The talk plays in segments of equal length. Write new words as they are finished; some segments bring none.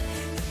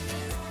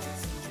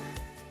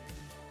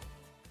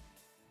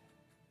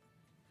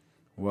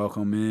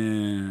Welcome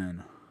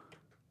in.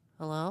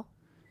 Hello?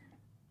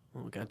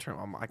 Oh, we gotta turn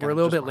on my. We're a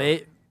little bit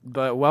late,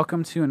 but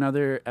welcome to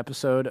another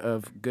episode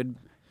of Good,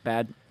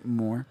 Bad,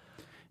 More,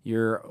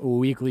 your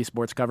weekly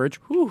sports coverage.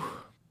 Whew.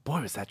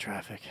 Boy, was that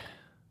traffic.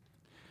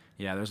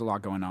 Yeah, there's a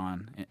lot going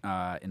on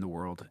in the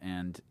world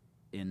and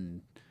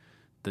in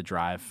the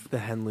drive. The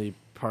Henley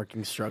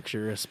parking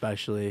structure,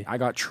 especially. I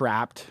got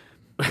trapped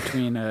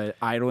between an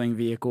idling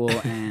vehicle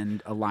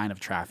and a line of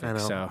traffic. I know.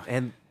 So,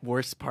 And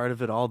worst part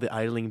of it all, the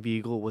idling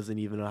vehicle wasn't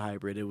even a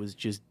hybrid. It was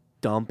just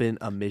dumping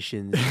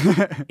emissions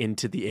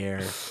into the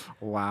air.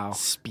 wow.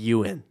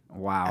 Spewing.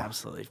 Wow.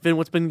 Absolutely. Finn,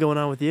 what's been going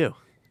on with you?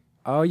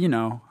 Oh,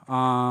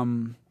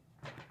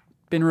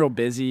 been real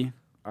busy,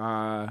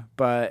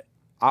 but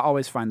I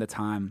always find the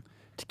time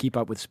to keep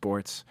up with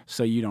sports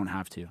so you don't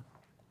have to.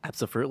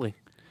 Absolutely.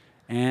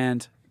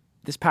 And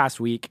this past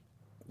week,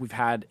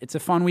 it's a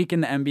fun week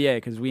in the NBA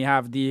because we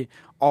have the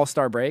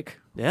All-Star break.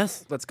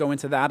 Yes. Let's go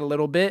into that a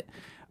little bit.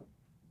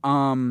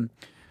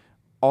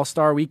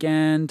 All-Star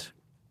weekend,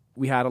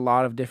 we had a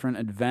lot of different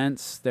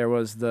events. There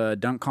was the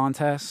dunk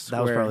contest.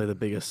 That was probably the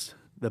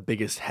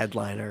biggest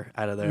headliner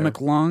out of there.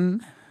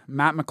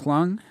 Matt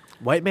McClung.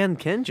 White man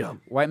can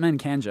jump. White men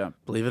can jump.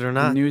 Believe it or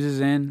The not. news is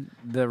in,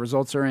 the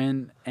results are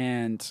in,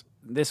 and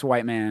this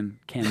white man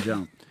can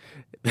jump.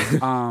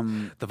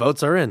 The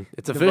votes are in.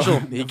 It's official.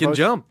 He can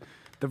jump.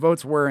 The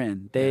votes were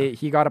in.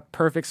 He got a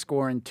perfect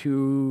score in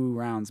 2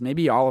 rounds,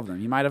 maybe all of them.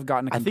 He might have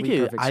gotten a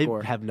perfect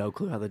score. I have no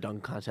clue how the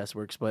dunk contest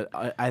works, but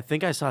I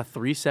think I saw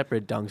 3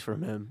 separate dunks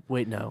from him.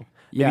 Wait, no.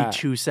 Yeah. Maybe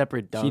 2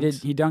 separate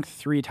dunks. He dunked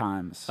 3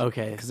 times.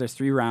 Okay. Because there's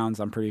 3 rounds,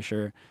 I'm pretty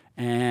sure.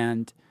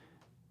 And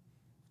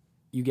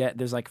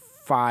there's like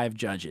 5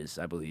 judges,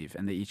 I believe,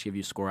 and they each give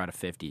you a score out of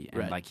 50.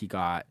 And Right. he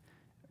got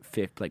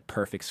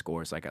perfect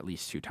scores like at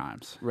least 2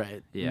 times.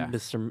 Right. Yeah.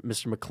 Mr.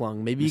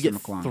 McClung. Maybe you Mr. get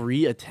McClung.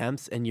 3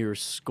 attempts and you're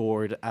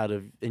scored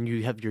and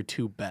you have your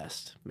 2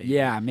 best. Maybe.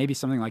 Yeah, maybe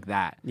something like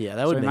that. Yeah,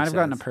 that so would he make might have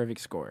gotten a sense. perfect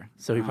score.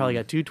 So he probably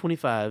got 2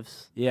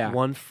 25s. Yeah.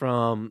 One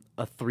from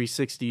a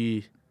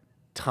 360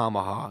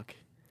 tomahawk.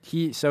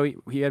 He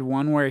had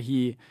one where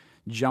he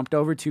jumped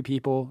over 2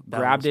 people, That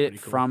grabbed was it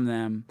pretty cool. from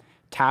them,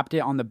 tapped it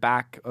on the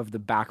back of the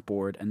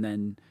backboard, and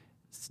then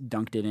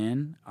dunked it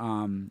in.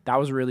 That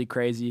was really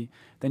crazy.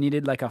 Then he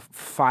did like a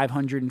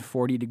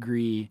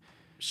 540-degree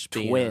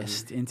Spin.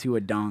 twist into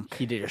a dunk.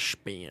 He did a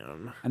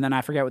spin. And then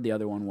I forget what the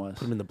other one was.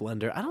 Put him in the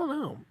blender. I don't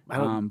know.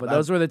 But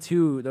those were the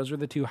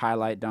two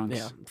highlight dunks.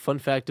 Yeah. Fun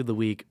fact of the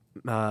week: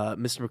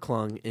 Mr.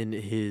 McClung, in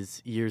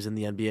his years in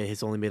the NBA,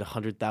 has only made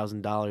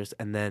 $100,000,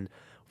 and then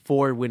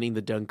for winning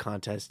the dunk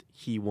contest,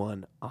 he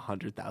won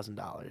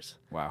 $100,000.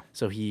 Wow.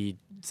 So he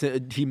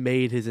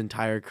made his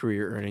entire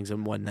career earnings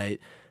in one night.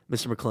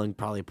 Mr. McClung,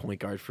 probably a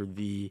point guard for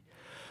the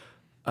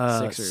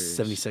Sixers.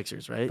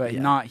 76ers, right? But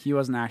Yeah. he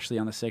wasn't actually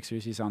on the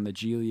Sixers. He's on the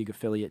G League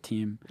affiliate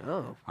team.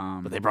 Oh,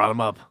 but they brought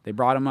him up. They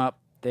brought him up.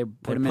 They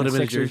put him in a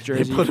Sixers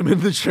jersey. They put him in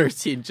the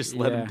jersey and just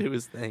let Yeah. him do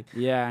his thing.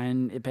 Yeah,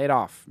 and it paid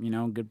off.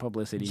 Good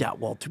publicity. Yeah,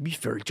 well, to be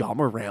fair, Ja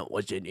Morant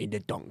wasn't in the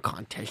dunk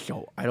contest,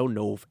 so I don't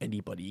know if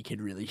anybody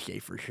can really say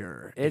for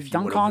sure. if he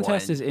Dunk would've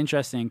contest won. is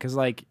interesting because,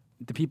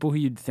 the people who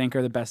you'd think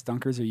are the best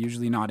dunkers are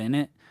usually not in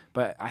it.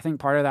 But I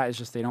think part of that is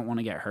just they don't want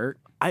to get hurt.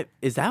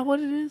 Is that what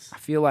it is? I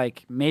feel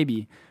like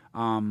maybe.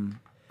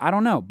 I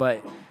don't know,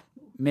 but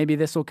maybe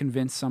this will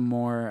convince some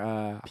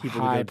more People to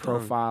go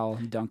high-profile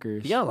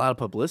dunkers. He got a lot of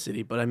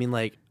publicity, but I mean,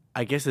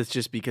 I guess it's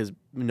just because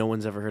no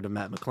one's ever heard of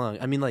Matt McClung.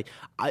 I mean,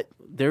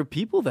 there are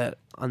people that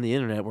on the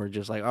internet were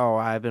just like, oh,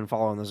 I've been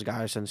following this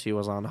guy since he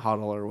was on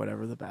Huddle or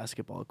whatever the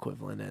basketball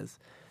equivalent is.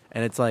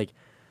 And it's like,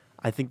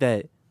 I think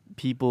that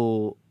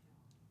people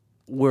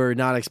were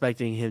not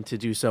expecting him to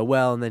do so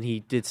well, and then he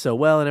did so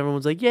well, and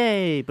everyone's like,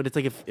 yay. But it's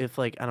like, if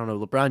I don't know,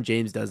 LeBron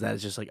James does that,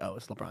 it's just like, oh,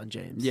 it's LeBron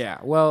James. Yeah,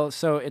 well,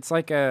 so it's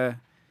like he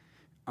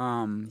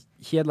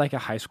had like a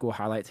high school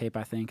highlight tape,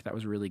 I think, that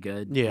was really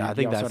good. Yeah, And I think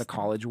he also that's had a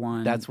college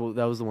one. that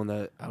was the one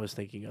that I was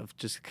thinking of,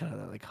 just kind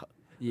of like,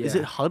 yeah. Is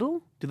it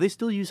Huddle? Do they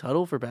still use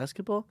Huddle for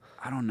basketball?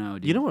 I don't know,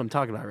 dude. You know what I'm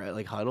talking about, right?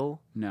 Like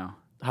Huddle? No.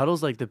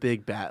 Huddle's like the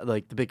big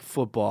the big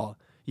football.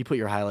 You put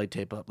your highlight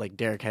tape up, like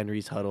Derrick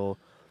Henry's Huddle.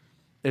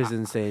 It was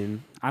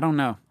insane. I don't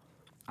know.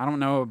 I don't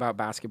know about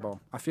basketball.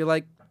 I feel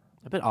like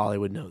I bet Ollie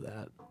would know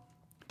that.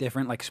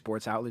 different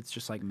sports outlets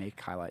just make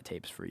highlight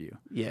tapes for you.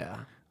 Yeah.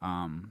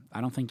 I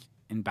don't think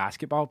in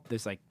basketball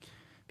there's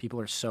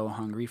people are so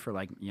hungry for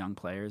young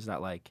players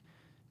that I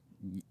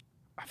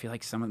feel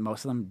like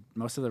most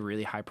of the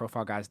really high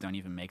profile guys don't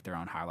even make their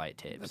own highlight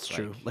tapes. That's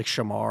true. Like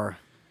Shamar.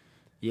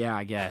 Yeah,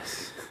 I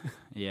guess.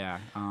 Yeah.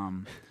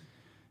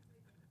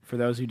 For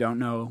those who don't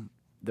know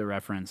the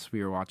reference,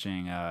 we were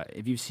watching.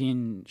 If you've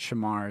seen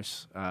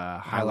Shamar's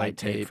highlight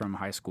tape from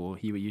high school,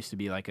 he used to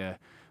be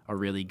a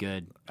really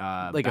good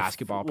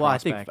basketball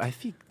prospect. I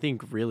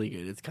think really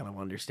good. It's kind of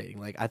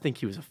understating. I think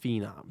he was a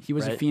phenom. He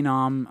was right? a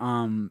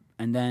phenom,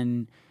 and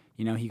then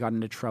he got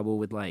into trouble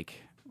with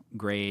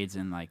grades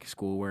and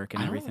schoolwork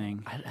and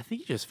everything. I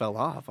think he just fell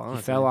off. Honestly.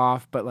 He fell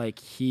off, but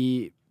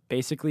he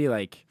basically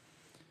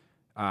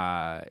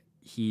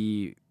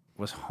he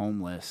was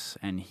homeless,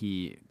 and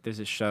there's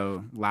a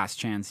show, Last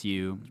Chance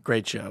U.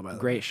 Great show, by the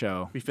way. Great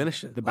show. We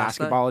finished it. The last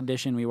basketball night.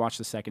 edition. We watched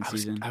the second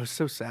season. I was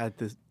so sad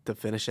to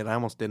finish it. I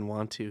almost didn't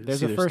want to. There's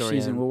see a their first story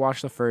season. end. We'll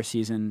watch the first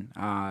season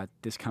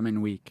this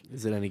coming week.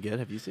 Is it any good?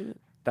 Have you seen it?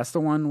 That's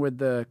the one with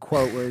the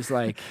quote where he's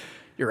like,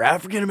 "You're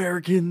African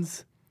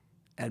Americans,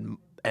 and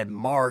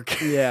Mark."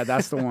 Yeah,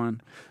 that's the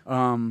one.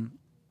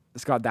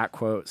 It's got that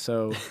quote,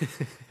 so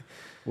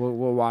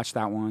we'll watch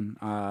that one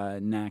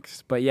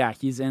next. But yeah,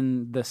 he's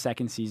in the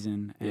second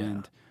season,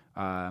 and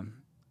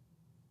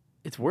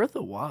it's worth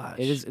a watch.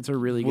 it is. It's a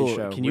really good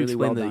show. Can you really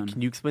explain well done.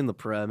 Can you explain the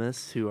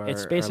premise to our?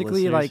 It's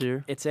basically our like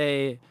here? it's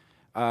a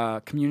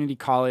community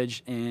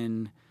college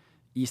in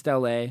East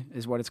LA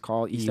is what it's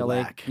called.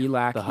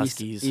 ELAC, the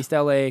Huskies. East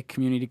LA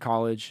Community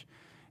College,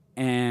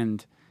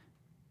 and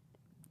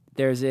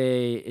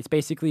it's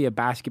basically a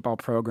basketball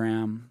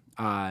program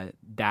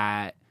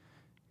that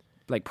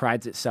like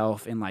prides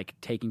itself in like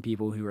taking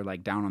people who are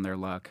like down on their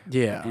luck,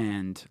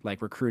 and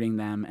like recruiting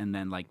them and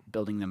then like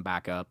building them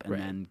back up and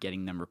then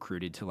getting them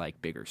recruited to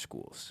like bigger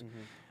schools.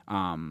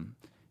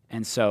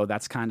 And so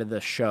that's kind of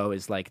the show,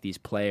 is like these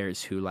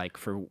players who like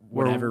for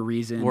whatever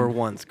reason were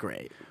once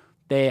great.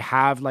 They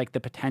have like the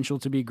potential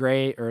to be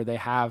great, or they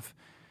have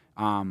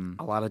a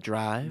lot of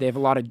drive. They have a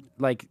lot of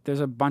like. There's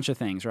a bunch of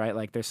things, right?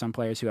 Like there's some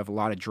players who have a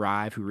lot of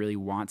drive, who really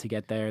want to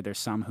get there. There's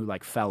some who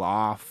like fell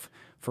off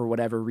for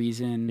whatever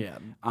reason,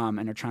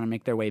 and are trying to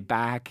make their way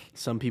back.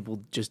 Some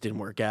people just didn't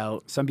work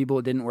out. Some people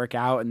it didn't work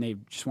out, and they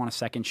just want a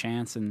second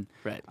chance. And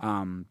right.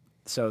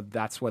 So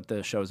that's what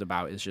the show's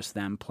about, is just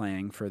them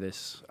playing for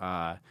this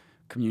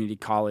community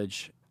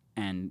college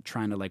and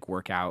trying to like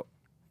work out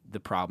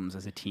the problems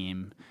as a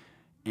team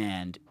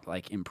and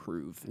like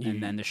improve.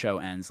 And then the show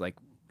ends like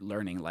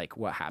learning like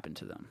what happened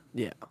to them.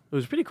 Yeah, it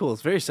was pretty cool.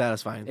 It's very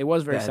satisfying. It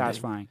was very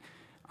satisfying.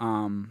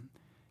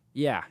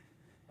 Yeah,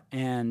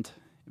 and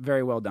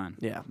very well done.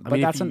 Yeah,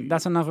 but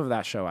that's enough of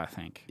that show, I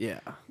think.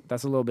 Yeah,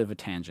 that's a little bit of a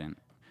tangent.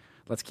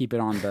 Let's keep it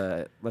on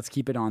the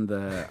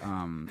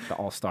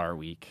All-Star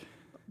week.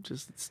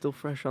 It's still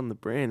fresh on the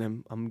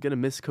brain. I'm gonna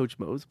miss Coach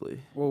Mosley.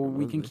 Well,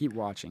 we can keep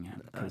watching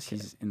him because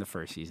he's in the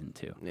first season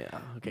too. Yeah.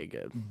 Okay.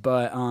 Good.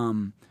 But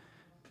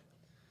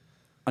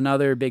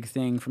another big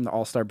thing from the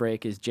All-Star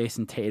break is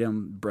Jason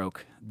Tatum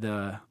broke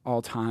the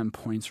all-time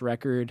points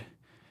record,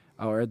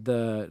 or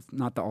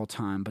not the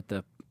all-time, but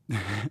the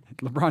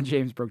LeBron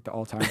James broke the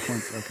all-time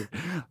points record.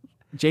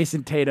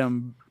 Jason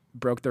Tatum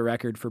broke the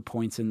record for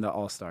points in the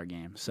All-Star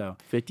game. So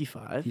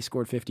 55. He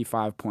scored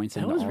 55 points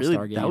in the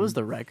All-Star game. That was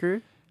the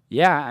record?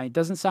 Yeah, it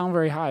doesn't sound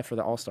very high for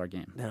the All-Star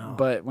game. No.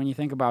 But when you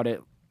think about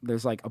it,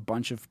 there's like a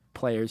bunch of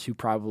players who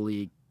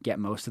probably get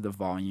most of the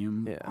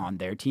volume on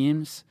their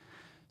teams.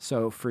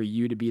 So for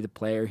you to be the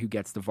player who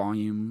gets the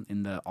volume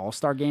in the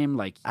All-Star game,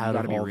 like you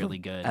got to be really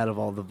good. Out of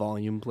all the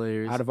volume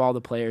players. Out of all the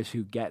players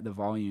who get the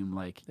volume,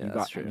 like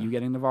you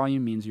getting the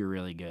volume means you're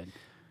really good.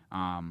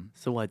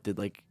 So what, did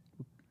like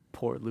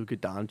poor Luka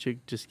Doncic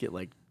just get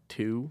like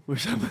 2 or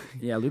something?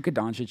 Yeah, Luka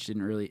Doncic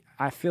didn't really.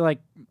 I feel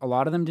like a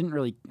lot of them didn't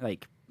really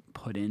like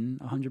put in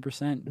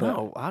 100%.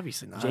 No,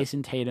 obviously not.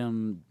 Jason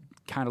Tatum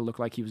kind of looked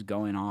like he was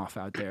going off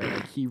out there.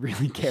 Like he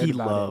really cared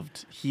about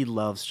it. He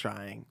loves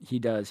trying. He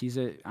does.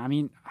 I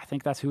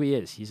think that's who he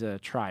is. He's a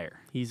trier.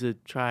 He's a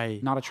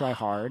not a try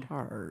hard.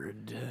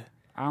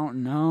 I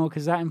don't know,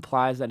 because that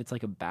implies that it's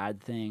like a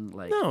bad thing.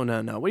 Like no.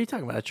 What are you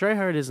talking about? A try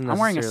hard isn't. I'm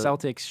wearing a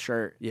Celtics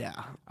shirt. Yeah,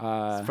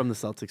 it's from the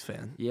Celtics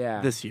fan.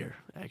 Yeah, this year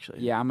actually.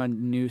 Yeah, I'm a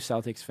new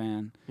Celtics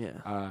fan.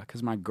 Yeah,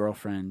 because my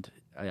girlfriend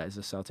is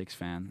a Celtics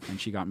fan, and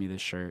she got me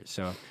this shirt,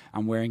 so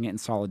I'm wearing it in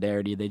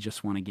solidarity. They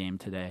just won a game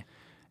today,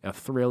 a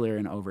thriller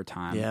in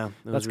overtime. Yeah,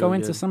 let's go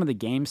into some of the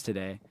games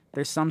today.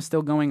 There's some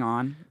still going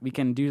on. We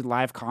can do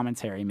live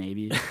commentary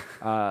maybe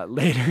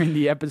later in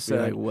the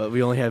episode. Like, well,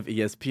 we only have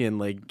ESPN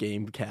like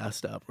game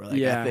cast up. We're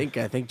like,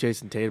 I think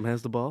Jason Tatum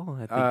has the ball.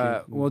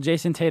 Well,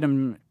 Jason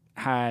Tatum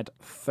had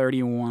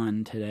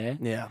 31 today.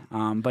 Yeah.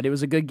 But it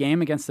was a good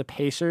game against the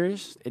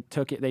Pacers.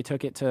 They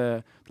took it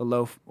to the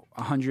low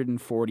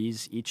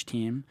 140s each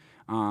team.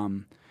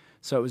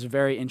 So it was a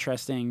very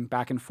interesting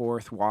back and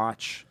forth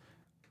watch.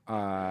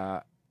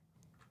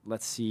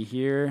 Let's see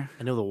here.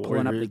 I know the Warriors.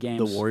 Pulling up the games.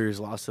 The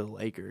Warriors lost to the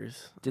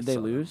Lakers. Did they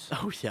lose?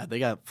 Oh yeah, they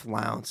got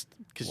flounced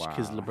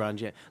because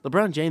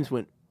LeBron James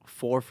went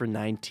 4 for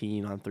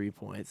 19 on 3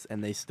 points,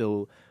 and they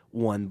still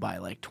won by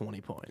like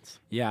 20 points.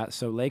 Yeah,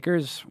 so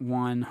Lakers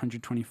won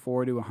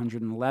 124 to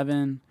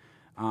 111.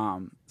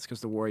 It's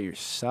because the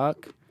Warriors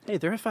suck. Hey,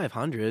 they're at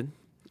 500.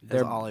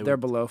 They're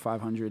below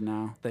 500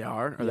 now. They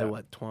are? Or they're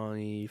what,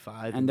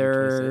 25? And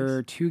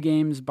they're 2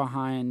 games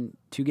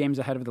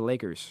ahead of the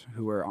Lakers,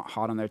 who are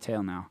hot on their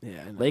tail now.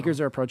 Yeah, Lakers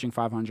are approaching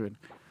 500.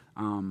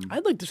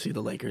 I'd like to see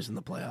the Lakers in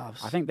the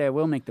playoffs. I think they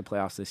will make the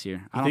playoffs this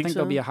year. I don't think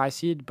they'll be a high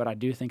seed, but I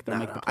do think they'll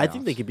make the playoffs. I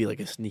think they could be like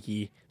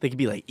they could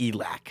be like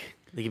ELAC.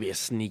 They could be a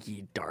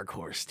sneaky dark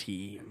horse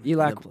team.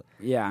 ELAC,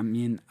 yeah, I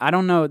mean, I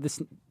don't know.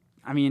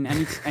 I mean,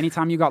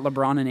 anytime you got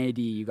LeBron and AD,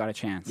 you got a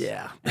chance.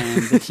 Yeah.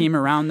 And the team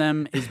around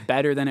them is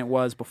better than it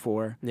was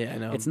before. Yeah, I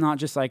know. It's not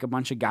just like a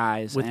bunch of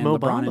guys With and Mo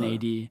LeBron Bamba. and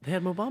AD. They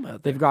had Mo Bamba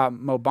out there. They've got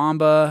Mo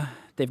Bamba.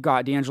 They've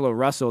got D'Angelo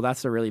Russell.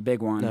 That's a really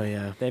big one. Oh,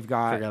 yeah. They've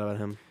got Forgot about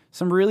him.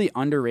 some really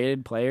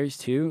underrated players,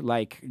 too.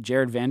 Like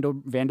Jared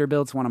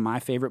Vanderbilt's one of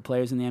my favorite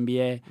players in the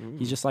NBA.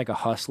 He's just like a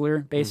hustler,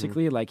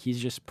 basically. Like he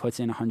just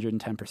puts in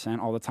 110%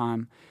 all the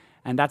time.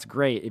 And that's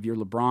great if you're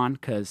LeBron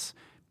because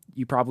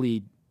you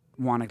probably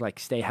want to like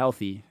stay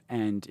healthy.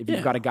 And if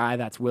you've got a guy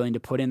that's willing to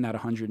put in that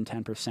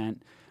 110%,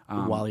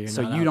 While you're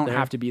so not you out don't there.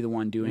 have to be the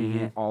one doing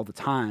it all the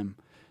time.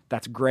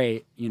 That's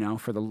great, you know,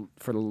 for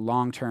the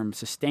long-term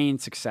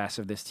sustained success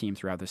of this team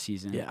throughout the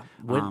season. Yeah.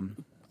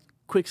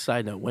 Quick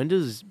side note: when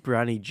does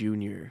Bronny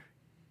Jr.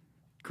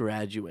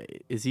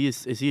 graduate? Is he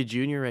a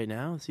junior right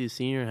now? Is he a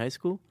senior in high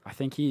school? I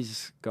think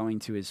he's going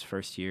to his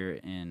first year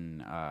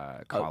in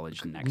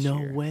college next No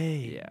year.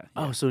 way. Yeah.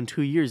 Oh, so in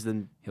 2 years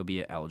then, He'll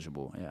be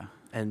eligible, yeah.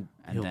 and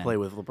he'll then play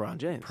with LeBron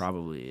James.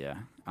 Probably, yeah.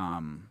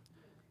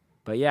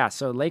 But yeah,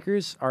 so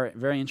Lakers are a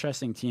very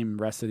interesting team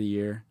rest of the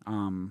year.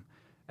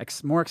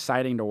 More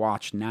exciting to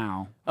watch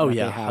now. Oh that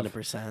yeah, they have,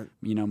 100%.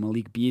 you know,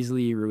 Malik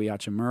Beasley, Rui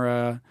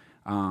Hachimura,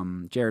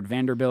 Jared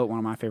Vanderbilt, one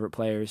of my favorite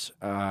players.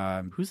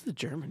 Who's the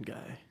German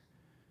guy?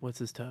 What's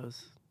his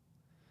toes?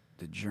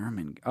 The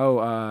German. He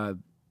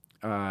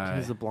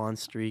has a blonde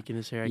streak in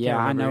his hair. Yeah,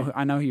 can't remember.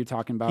 I know who you're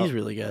talking about. He's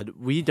really good.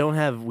 We don't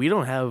have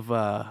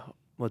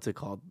what's it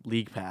called?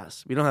 League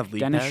Pass. We don't have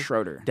League Dennis Pass.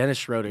 Schroeder. Dennis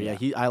Schroeder. Yeah,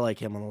 I like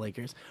him on the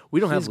Lakers. We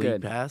don't have He's League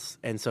good. Pass,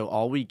 and so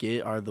all we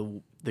get are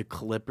the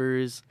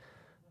Clippers,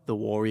 the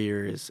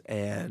Warriors,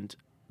 and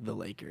the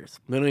Lakers.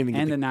 We don't even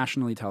get And the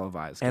nationally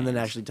televised. and the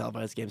games. nationally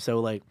televised game. So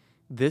like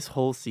this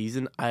whole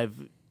season,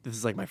 this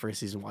is like my first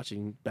season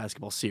watching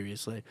basketball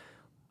seriously.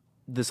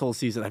 This whole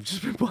season, I've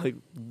just been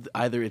playing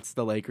either it's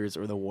the Lakers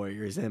or the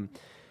Warriors, and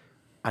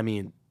I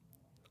mean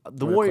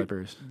the Or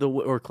Warriors,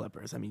 Clippers. or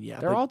Clippers. I mean, yeah,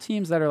 They're all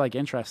teams that are like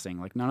interesting.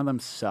 Like none of them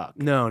suck.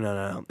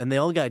 no, and they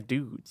all got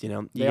dudes. You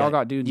know, They all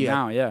got dudes you got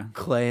now. Yeah.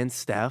 Clay and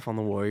Steph on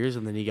the Warriors,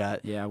 and then you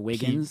got Yeah.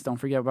 Wiggins. Don't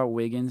forget about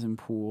Wiggins and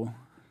Poole.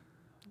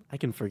 I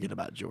can forget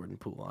about Jordan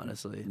Poole,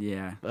 honestly.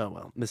 Yeah. Oh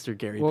well, Mr.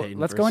 Gary Well, Payton.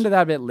 let's go into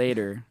that a bit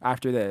later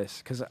after this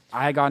because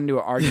I got into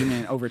an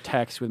argument over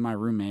text with my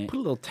roommate. Put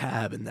a little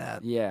tab in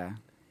that. Yeah.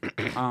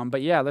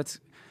 But yeah, let's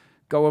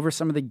go over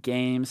some of the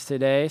games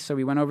today. So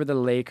we went over the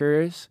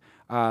Lakers.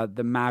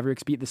 The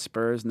Mavericks beat the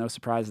Spurs. No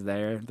surprise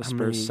there. The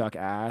Spurs suck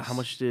ass. How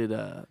much did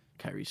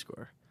Kyrie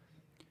score?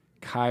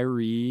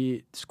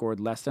 Kyrie scored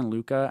less than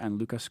Luka, and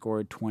Luka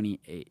scored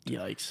 28.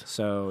 Yikes.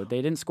 So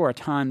they didn't score a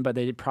ton, but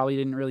they probably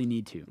didn't really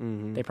need to.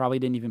 Mm-hmm. They probably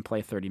didn't even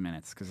play 30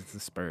 minutes because it's the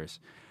Spurs.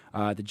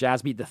 The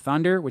Jazz beat the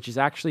Thunder, which is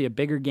actually a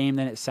bigger game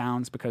than it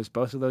sounds because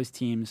both of those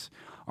teams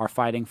are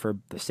fighting for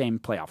the same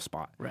playoff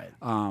spot. Right.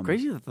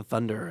 Crazy that the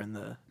Thunder are in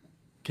the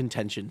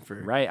contention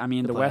for. Right. I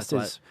mean, the West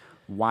playoff is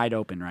wide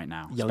open right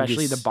now, Youngest-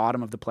 especially the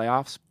bottom of the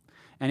playoffs.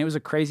 And it was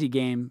a crazy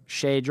game.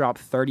 Shea dropped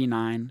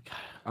 39.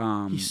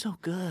 He's so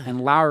good.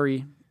 And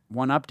Lowry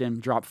one-upped him,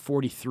 dropped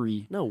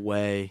 43. No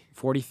way.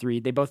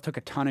 43. They both took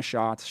a ton of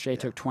shots. Shea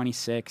took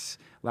 26.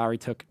 Lowry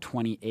took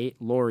 28.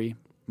 Lowry,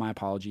 my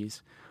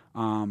apologies.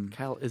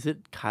 Is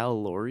it Kyle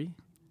Lowry?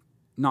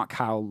 Not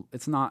Kyle.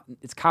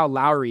 It's Kyle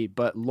Lowry,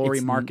 but Lauri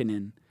It's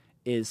Markkanen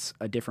is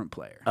a different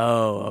player.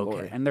 Oh,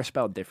 Lauri. okay. And they're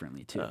spelled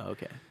differently too. Oh,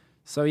 okay.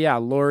 So yeah,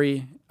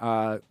 Lauri,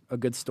 a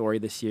good story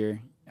this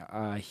year.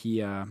 He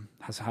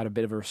has had a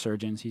bit of a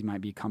resurgence. He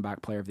might be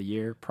comeback player of the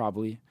year,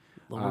 probably.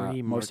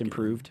 Lauri Most Markkanen.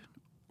 improved.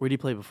 Where did he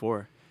play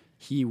before?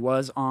 He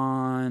was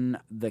on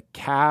the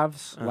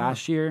Cavs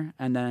last year,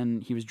 and then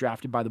he was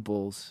drafted by the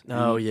Bulls. And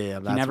Oh, yeah,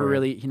 he that's never where-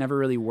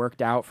 really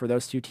worked out for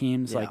those two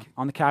teams. Yeah. Like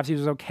on the Cavs, he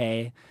was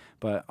okay,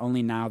 but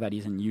only now that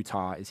he's in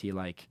Utah is he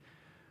like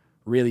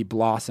really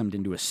blossomed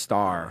into a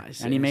star, I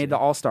see, and he I made see. the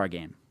All-Star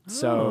game.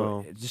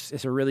 So Oh.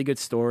 it's a really good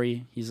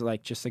story. He's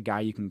like just a guy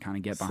you can kind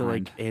of get So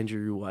behind. like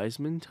Andrew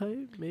Wiseman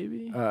type,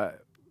 maybe? I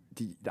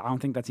don't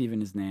think that's even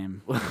his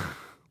name.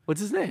 What's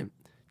his name?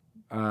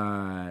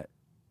 Uh,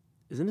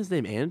 Isn't his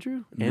name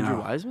Andrew? Andrew No.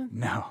 Wiseman?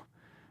 no,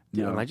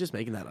 Dude, no, am I just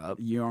making that up?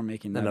 you are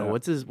making that No, up.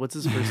 what's his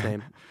first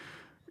name?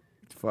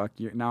 Fuck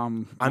you. Now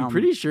I'm I'm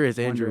pretty sure it's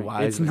Andrew wondering.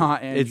 Wiseman. It's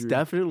not Andrew. It's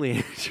definitely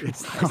Andrew.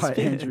 It's not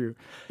Wiseman. Andrew.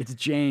 It's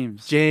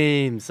James.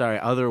 James. Sorry,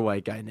 other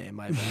white guy name.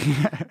 My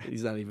bad.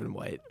 He's not even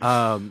white.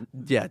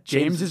 Yeah,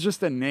 James is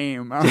just a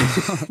name.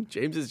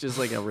 James is just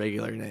like a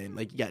regular name.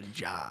 Like you got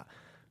Ja,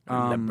 or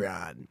Um,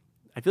 LeBron.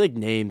 I feel like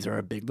names are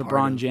a big part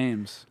LeBron of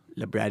James.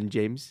 LeBron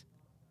James.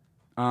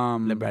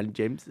 Um, LeBron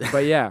James.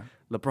 but yeah,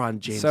 LeBron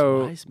James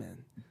So-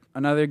 Wiseman.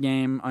 another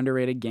game,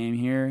 underrated game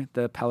here.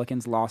 The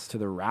Pelicans lost to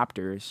the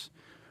Raptors.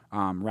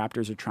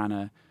 Raptors are trying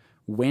to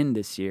win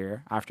this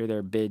year after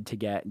their bid to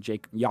get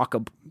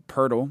Jakob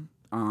Poeltl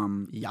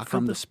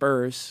from the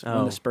Spurs. When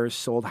Oh. the Spurs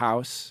sold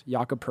house,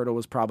 Jakob Poeltl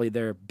was probably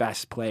their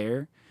best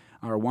player,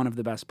 or one of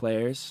the best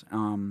players,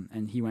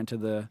 and he went to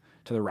the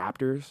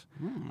Raptors.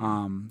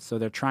 So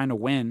they're trying to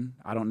win.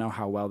 I don't know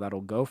how well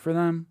that'll go for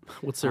them.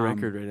 What's their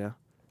record right now?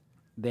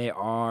 They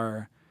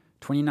are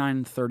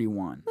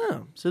 29-31.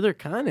 Oh, so they're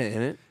kind of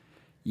in it.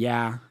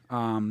 Yeah,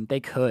 they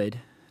could.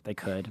 They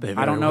could. They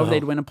I don't know very if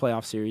they'd well. win a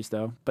playoff series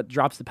though. But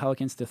drops the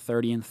Pelicans to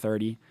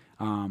 30-30.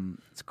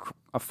 It's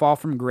a fall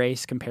from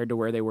grace compared to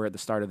where they were at the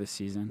start of the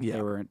season. Yeah.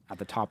 They were at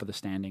the top of the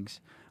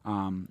standings.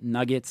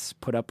 Nuggets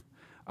put up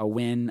a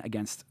win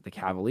against the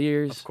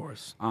Cavaliers. Of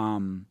course.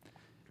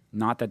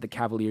 Not that the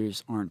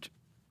Cavaliers aren't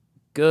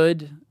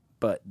good,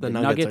 but the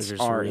Nuggets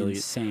just are really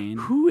insane.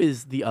 Who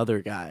is the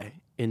other guy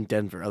in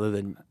Denver other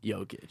than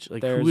Jokic?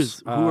 Like There's,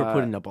 who are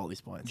putting up all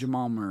these points?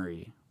 Jamal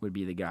Murray would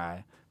be the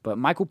guy. But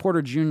Michael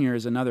Porter Jr.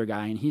 is another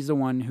guy, and he's the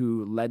one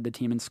who led the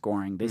team in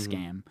scoring this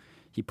game.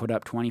 He put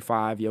up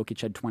 25. Jokic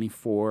had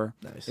 24.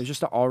 Nice. It was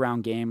just an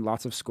all-around game,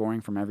 lots of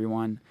scoring from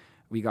everyone.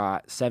 We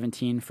got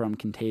 17 from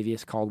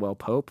Kentavious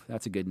Caldwell-Pope.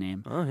 That's a good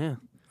name. Oh,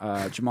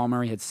 yeah. Jamal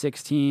Murray had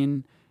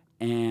 16,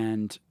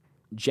 and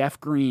Jeff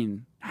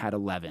Green had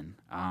 11.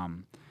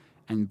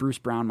 And Bruce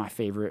Brown,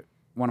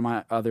 one of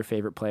my other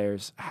favorite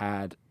players,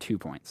 had 2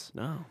 points.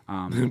 No.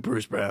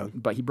 Bruce Brown.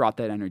 But he brought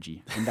that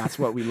energy, and that's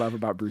what we love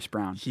about Bruce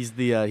Brown. He's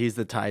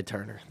the Ty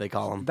Turner, they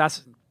call him.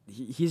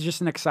 He's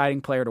just an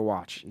exciting player to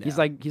watch. Yeah.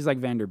 He's like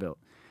Vanderbilt,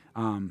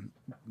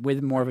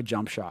 with more of a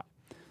jump shot.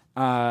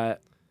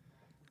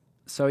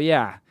 So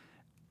yeah,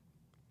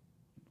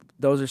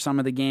 those are some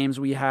of the games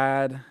we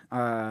had.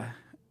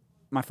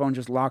 My phone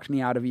just locked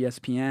me out of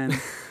ESPN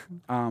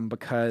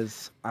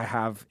because I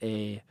have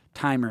a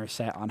timer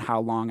set on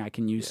how long I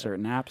can use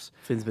certain apps.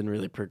 Finn's been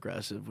really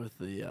progressive with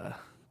the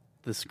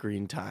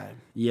screen time.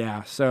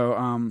 Yeah,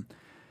 so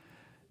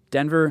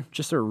Denver,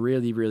 just a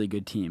really, really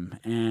good team.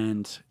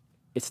 And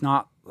it's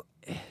not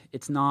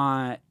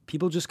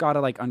people just got to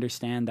like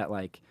understand that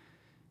like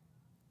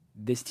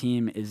this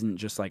team isn't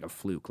just like a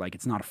fluke. Like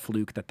it's not a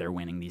fluke that they're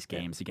winning these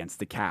games against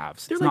the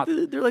Cavs.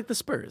 They're like the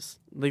Spurs.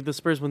 Like the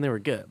Spurs when they were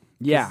good.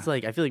 Yeah. It's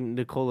like I feel like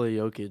Nikola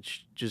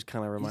Jokic just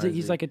kind of reminds me.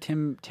 He's like a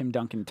Tim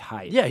Duncan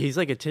type. Yeah, he's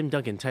like a Tim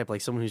Duncan type,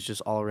 like someone who's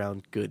just all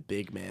around good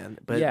big man.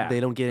 But they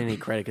don't get any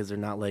credit because they're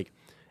not like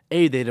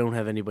they don't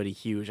have anybody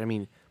huge. I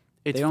mean,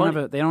 they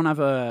don't have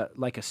a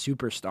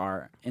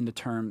superstar in the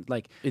term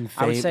like in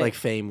fame, I would say, like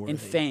fame. In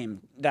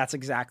fame, that's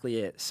exactly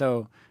it.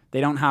 So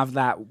they don't have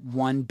that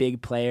one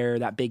big player,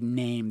 that big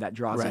name that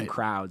draws in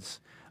crowds.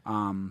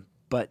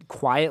 But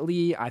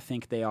quietly, I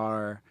think they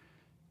are,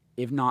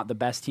 if not the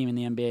best team in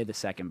the NBA, the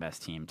second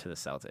best team to the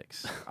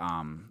Celtics,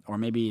 or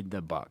maybe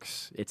the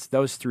Bucks. It's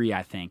those three,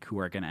 I think, who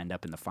are going to end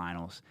up in the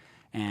finals.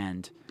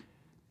 And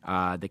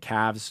the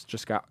Cavs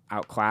just got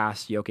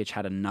outclassed. Jokic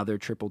had another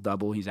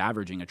triple-double. He's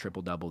averaging a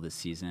triple-double this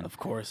season. Of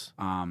course.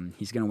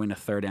 He's going to win a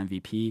third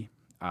MVP.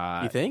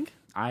 You think?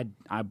 I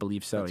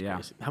believe so. That's yeah.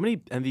 crazy. How many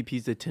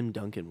MVPs did Tim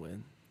Duncan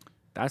win?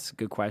 That's a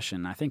good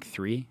question. I think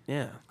 3.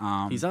 Yeah.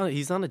 He's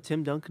on a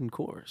Tim Duncan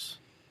course.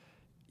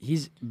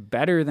 He's not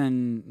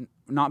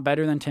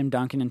better than Tim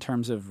Duncan in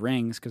terms of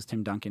rings because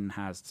Tim Duncan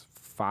has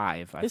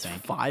 5. I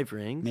think 5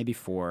 rings, maybe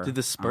 4. Did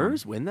the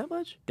Spurs win that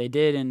much? They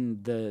did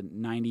in the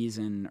 90s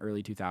and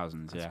early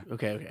 2000s. Yeah.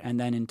 Okay. And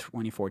then in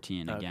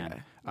 2014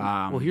 again.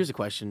 Well, here's a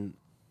question: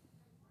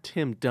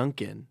 Tim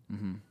Duncan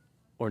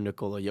or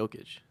Nikola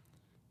Jokic?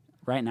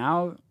 Right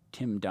now,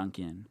 Tim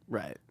Duncan.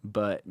 Right.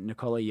 But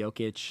Nikola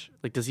Jokic,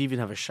 like, does he even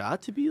have a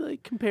shot to be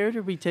like compared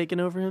or be taken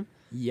over him?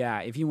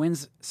 Yeah, if he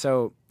wins,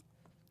 so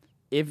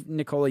if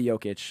Nikola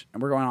Jokic,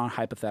 and we're going on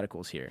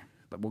hypotheticals here,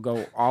 but we'll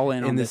go all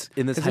in on this.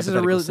 In this this is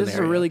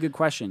a really good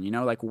question. You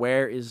know, like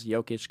where is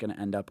Jokic going to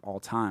end up all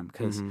time?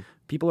 Because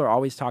people are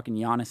always talking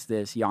Giannis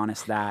this,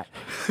 Giannis that,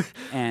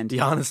 and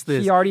Giannis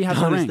this. He already has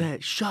Giannis a ring.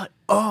 That. Shut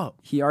up.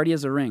 He already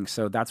has a ring,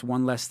 so that's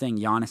one less thing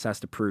Giannis has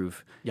to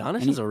prove.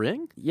 Giannis has a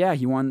ring? Yeah,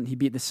 he won. He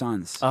beat the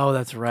Suns. Oh,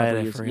 that's right.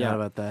 I forgot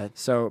about that.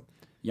 So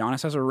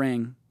Giannis has a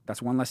ring.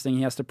 That's one less thing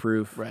he has to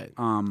prove. Right.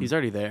 He's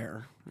already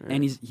there. Right.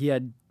 And he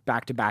had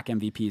back-to-back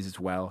MVPs as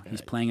well. Right.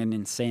 He's playing at an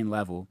insane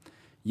level.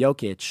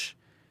 Jokic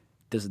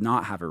does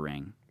not have a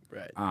ring.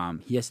 Right.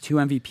 He has 2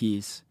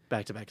 MVPs.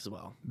 Back-to-back as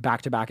well.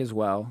 Back-to-back as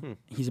well.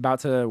 He's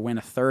about to win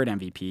a 3rd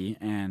MVP,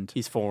 and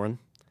he's foreign.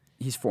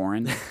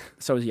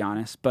 So is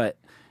Giannis. But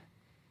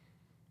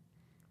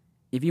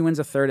if he wins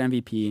a 3rd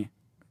MVP,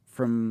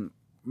 from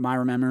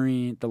my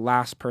memory, the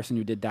last person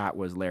who did that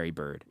was Larry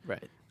Bird.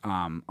 Right.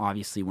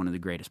 Obviously one of the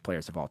greatest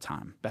players of all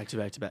time.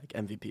 Back-to-back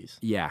MVPs.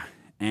 Yeah.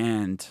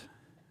 And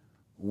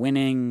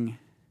winning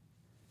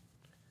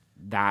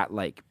that,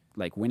 like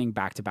winning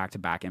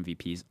back-to-back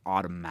MVPs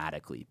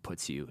automatically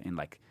puts you in,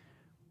 like,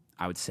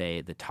 I would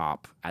say the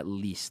top at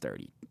least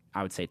 30.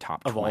 I would say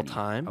top 20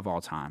 of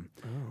all time.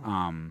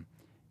 Oh.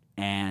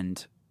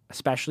 And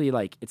especially,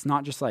 like, it's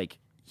not just like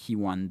he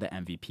won the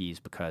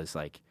MVPs because,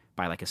 like,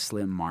 by like a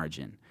slim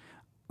margin.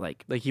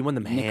 Like he won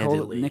them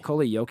handily.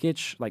 Nikola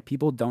Jokic, like,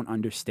 people don't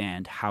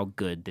understand how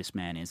good this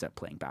man is at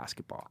playing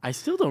basketball. I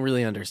still don't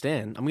really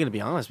understand. I'm going to be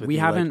honest with you. We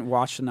haven't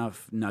watched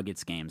enough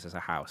Nuggets games as a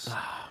house.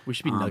 We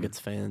should be Nuggets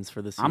fans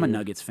for this year. I'm a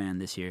Nuggets fan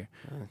this year.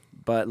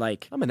 But,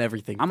 like, I'm an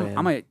everything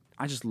fan.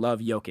 I just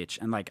love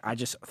Jokic, and, like, I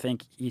just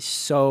think he's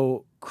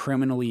so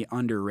criminally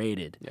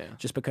underrated. Yeah.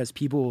 Just because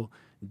people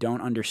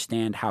don't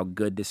understand how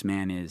good this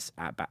man is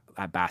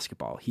at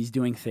basketball. He's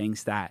doing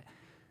things that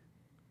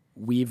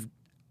we've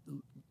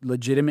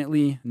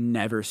legitimately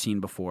never seen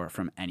before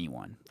from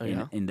anyone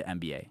in the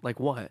NBA. Like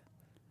what?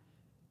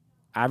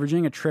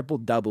 Averaging a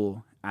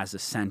triple-double as a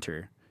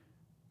center,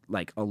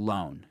 like,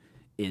 alone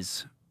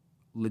is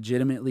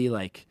legitimately,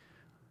 like,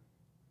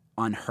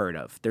 unheard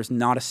of. There's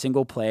not a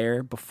single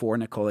player before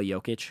Nikola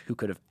Jokic who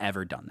could have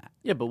ever done that.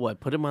 Yeah, but what?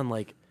 Put him on,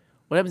 like...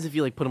 What happens if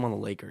you, like, put him on the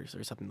Lakers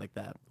or something like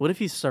that? What if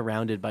he's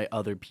surrounded by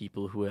other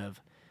people who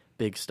have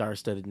big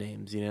star-studded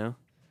names, you know?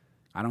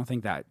 I don't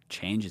think that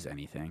changes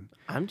anything.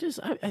 I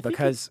think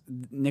because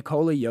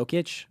Nikola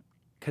Jokic,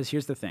 because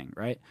here's the thing,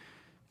 right?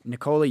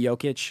 Nikola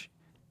Jokic,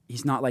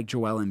 he's not like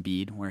Joel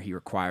Embiid where he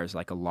requires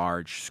like a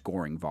large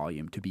scoring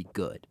volume to be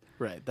good.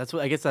 Right.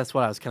 I guess that's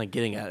what I was kind of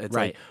getting at. It's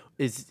right.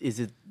 Like, is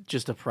it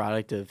just a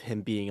product of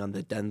him being on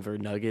the Denver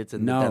Nuggets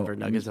and no, the Denver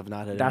Nuggets have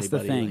not had that's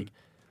anybody? The thing. Like...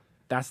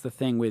 That's the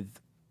thing with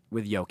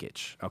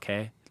Jokic,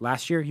 okay?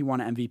 Last year he won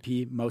an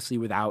MVP mostly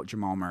without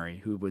Jamal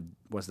Murray, who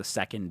was the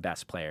second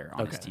best player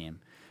on his team.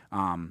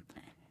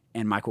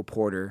 And Michael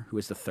Porter, who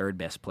was the third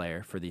best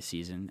player for the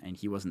season, and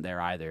he wasn't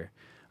there either.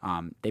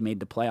 They made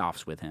the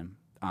playoffs with him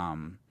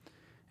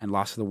and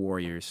lost to the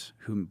Warriors,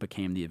 who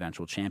became the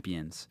eventual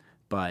champions.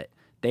 But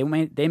they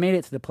made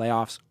it to the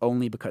playoffs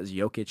only because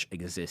Jokic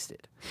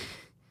existed.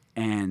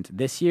 And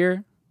this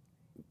year,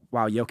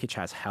 while Jokic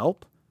has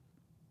help,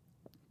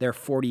 they're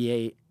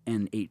 48-18,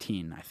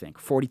 I think.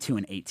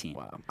 42-18.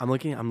 Wow. I'm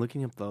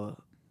looking up the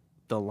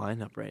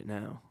lineup right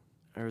now.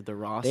 Or the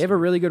roster. They have a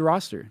really good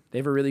roster. They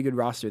have a really good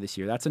roster this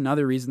year. That's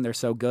another reason they're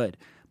so good.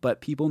 But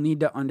people need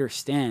to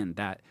understand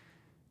that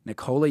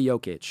Nikola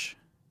Jokic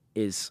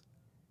is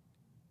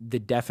the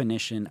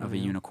definition of a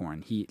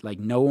unicorn.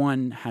 No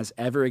one has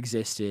ever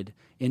existed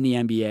in the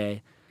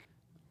NBA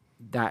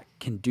that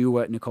can do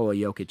what Nikola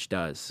Jokic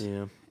does.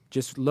 Yeah.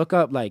 Just look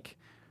up like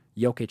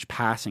Jokic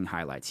passing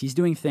highlights. He's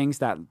doing things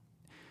that,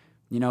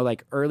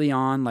 like early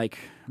on, like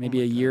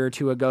maybe a year or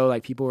two ago,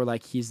 like people were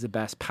like, he's the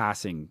best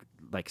passing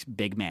like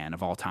big man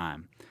of all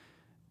time.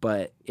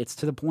 But it's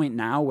to the point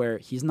now where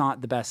he's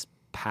not the best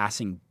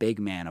passing big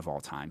man of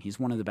all time. He's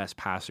one of the best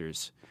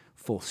passers,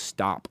 full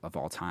stop, of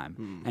all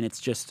time. And it's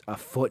just a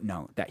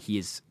footnote that he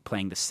is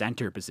playing the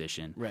center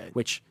position, right,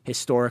 which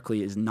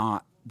historically is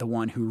not the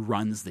one who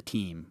runs the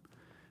team.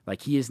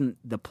 Like, he isn't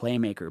the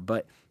playmaker,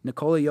 but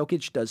Nikola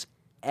Jokic does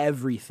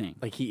everything.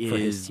 Like, he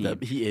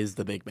is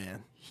the big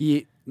man.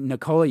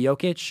 Nikola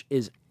Jokic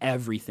is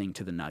everything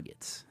to the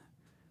Nuggets.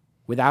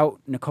 Without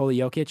Nikola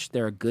Jokic,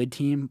 they're a good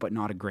team, but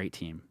not a great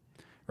team,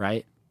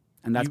 right?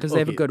 And that's because they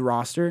have a good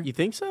roster. You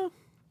think so?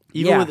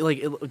 Even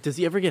with, does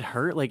he ever get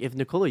hurt? Like, if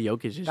Nikola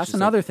Jokic is that's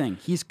another thing.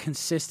 He's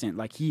consistent.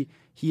 Like, he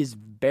is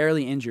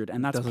barely injured,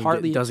 and that's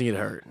doesn't get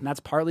hurt. And that's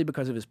partly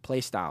because of his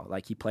play style.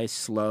 Like, he plays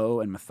slow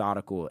and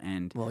methodical,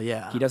 and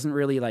he doesn't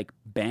really like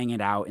bang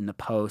it out in the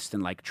post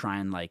and like try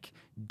and like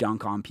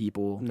dunk on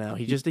people. No,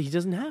 he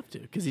doesn't have to,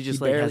 because he just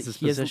has his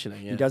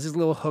positioning. He does his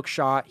little hook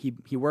shot.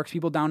 He works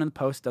people down in the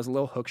post, does a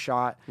little hook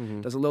shot,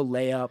 does a little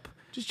layup.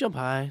 Just jump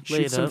high,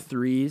 shoot some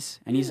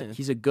threes, and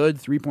he's a good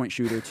 3-point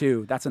shooter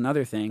too. That's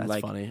another thing. That's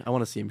funny. I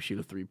want to see him shoot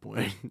a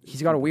 3-point.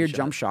 He's got a weird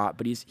jump shot,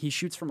 but he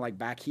shoots from like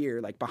back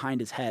here, like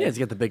behind his head. Yeah, he's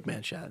got the big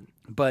man shot.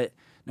 But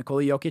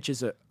Nikola Jokic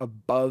is a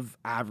above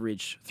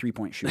average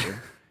 3-point shooter.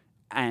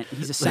 And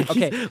he's a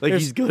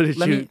he's good at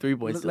shooting 3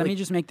 points. Let me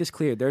just make this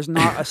clear. There's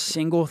not a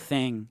single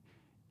thing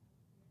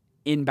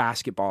in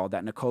basketball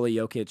that Nikola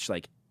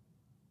Jokic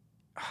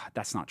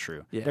that's not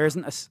true. Yeah. There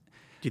isn't a.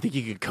 Do you think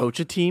you could coach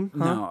a team?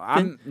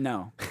 Huh?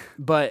 No.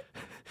 But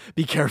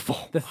be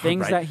careful. The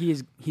things that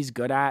he's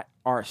good at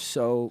are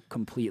so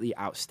completely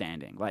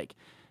outstanding. Like,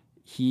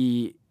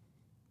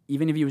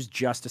 even if he was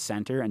just a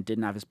center and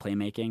didn't have his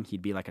playmaking,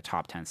 he'd be like a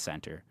top 10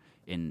 center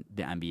in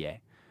the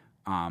NBA.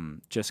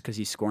 Just because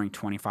he's scoring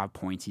 25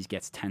 points, he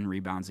gets 10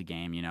 rebounds a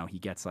game. He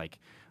gets like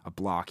a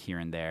block here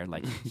and there.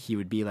 Like, he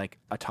would be like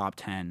a top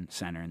 10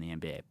 center in the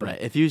NBA.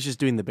 But if he was just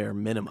doing the bare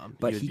minimum,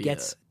 but he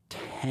gets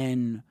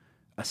 10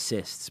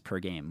 assists per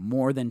game,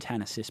 more than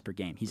 10 assists per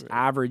game. He's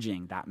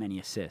averaging that many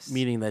assists.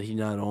 Meaning that he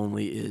not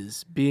only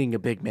is being a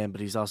big man,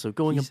 but he's also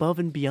going above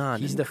and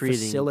beyond. He's the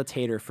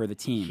facilitator for the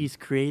team. He's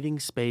creating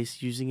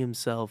space, using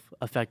himself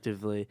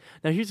effectively.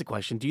 Now, here's a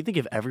question. Do you think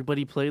if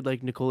everybody played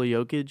like Nikola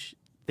Jokic,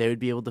 they would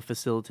be able to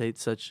facilitate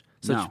such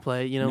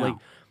play? No.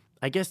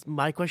 I guess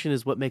my question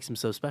is, what makes him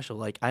so special?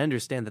 Like, I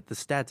understand that the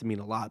stats mean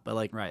a lot, but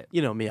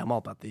me, I'm all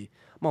about the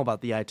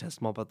eye test.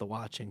 I'm all about the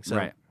watching.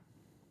 So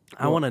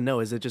I want to know,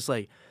 is it just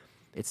like,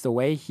 It's the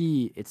way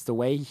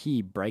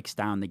he breaks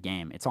down the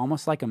game. It's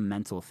almost like a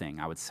mental thing,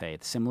 I would say.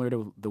 It's similar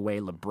to the way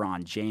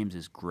LeBron James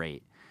is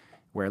great.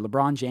 Where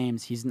LeBron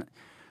James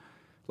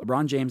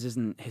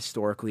isn't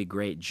historically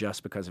great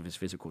just because of his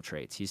physical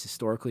traits. He's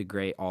historically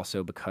great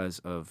also because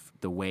of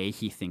the way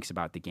he thinks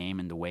about the game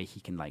and the way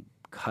he can like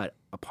cut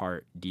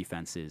apart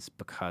defenses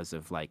because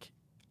of like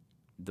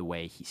the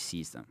way he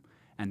sees them.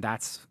 And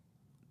that's,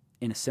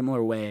 in a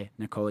similar way,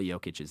 Nikola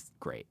Jokic is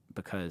great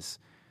because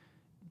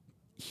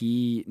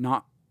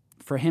let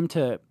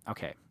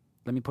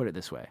me put it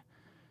this way.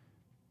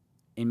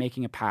 in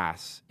making a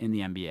pass in the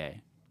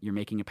NBA, you're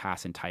making a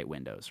pass in tight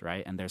windows,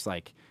 right? And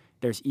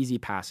there's easy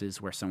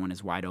passes where someone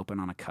is wide open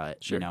on a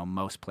cut. Sure.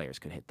 Most players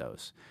could hit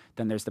those.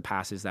 Then there's the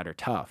passes that are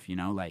tough,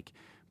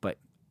 but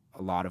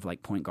a lot of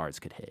like point guards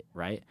could hit,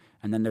 right?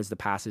 And then there's the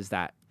passes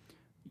that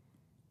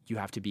you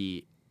have to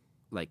be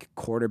like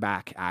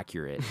quarterback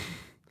accurate.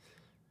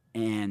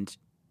 And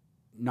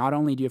not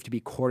only do you have to be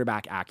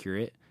quarterback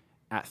accurate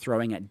at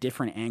throwing at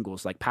different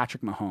angles, like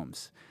Patrick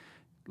Mahomes.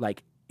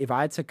 Like if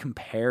I had to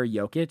compare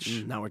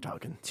Jokic Now we're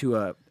talking. to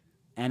a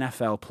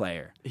NFL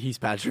player, He's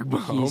Patrick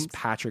Mahomes. he's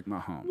Patrick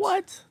Mahomes.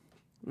 What?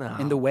 No.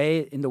 In the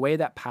way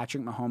that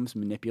Patrick Mahomes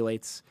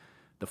manipulates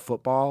the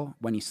football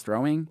when he's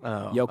throwing,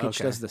 Jokic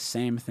does the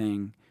same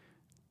thing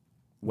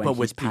when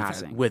he's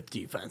passing. With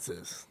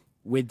defenses.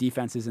 With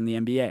defenses in the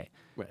NBA.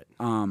 Right.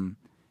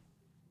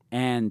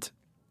 And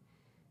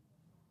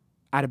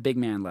at a big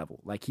man level.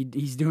 Like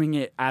he's doing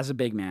it as a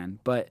big man,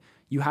 but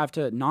you have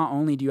to not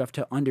only do you have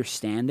to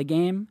understand the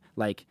game,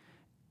 like,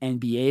 and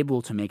be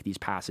able to make these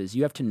passes,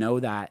 you have to know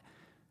that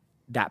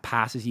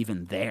pass is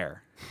even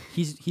there.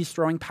 He's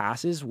throwing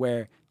passes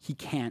where he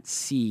can't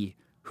see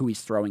who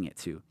he's throwing it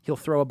to. He'll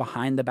throw a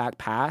behind the back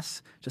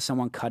pass to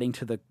someone cutting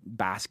to the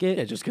basket.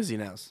 Yeah, just because he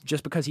knows.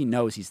 Just because he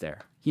knows he's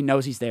there. He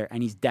knows he's there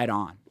and he's dead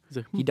on.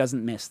 He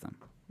doesn't miss them.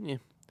 Yeah.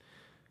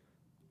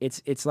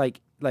 It's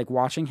like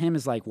watching him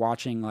is like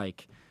watching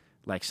like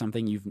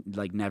something you've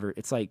like never.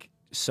 It's like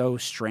so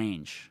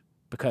strange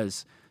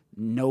because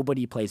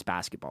nobody plays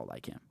basketball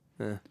like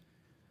him.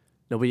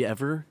 Nobody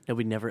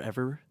never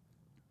ever.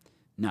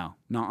 No,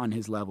 not on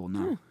his level.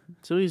 No.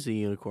 So he's a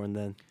unicorn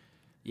then.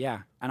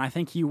 Yeah, and I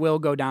think he will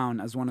go down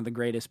as one of the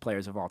greatest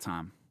players of all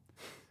time.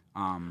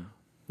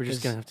 We're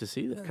just gonna have to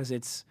see that because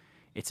it's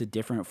a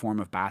different form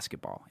of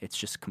basketball. It's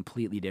just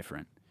completely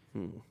different.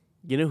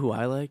 You know who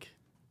I like?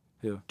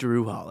 Who?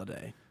 Drew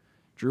Holiday.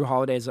 Drew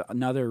Holiday is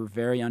another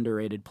very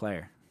underrated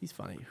player. He's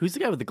funny. Who's the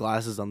guy with the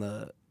glasses on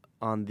the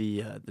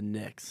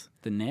Knicks?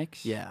 The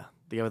Knicks? Yeah,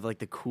 the guy with like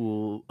the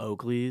cool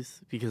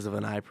Oakleys because of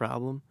an eye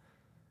problem.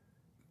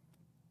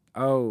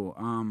 Oh,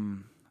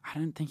 I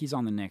didn't think he's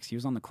on the Knicks. He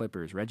was on the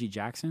Clippers. Reggie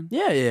Jackson?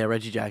 Yeah,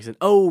 Reggie Jackson.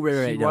 Oh,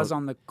 right. He was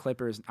on the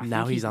Clippers.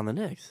 Now he's on the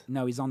Knicks.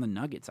 No, he's on the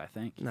Nuggets, I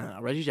think. No,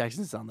 Reggie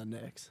Jackson's on the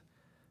Knicks.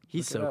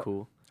 He's so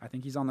cool. I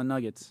think he's on the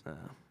Nuggets.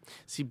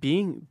 See,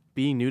 being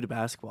new to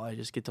basketball, I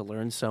just get to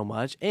learn so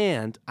much,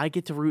 and I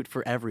get to root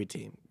for every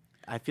team.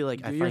 I feel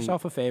like Do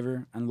yourself a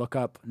favor and look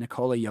up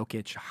Nikola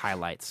Jokic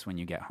highlights when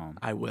you get home.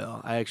 I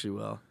will. I actually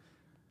will.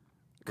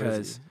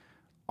 Because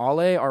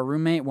Ale, our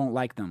roommate, won't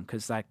like them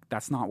because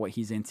that's not what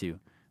he's into.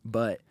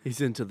 But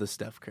he's into the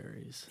Steph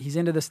Currys. He's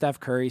into the Steph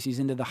Currys. He's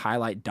into the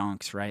highlight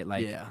dunks, right?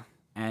 Like, yeah.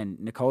 And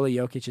Nikola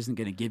Jokic isn't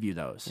going to give you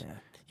those. Yeah.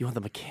 You want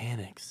the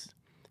mechanics.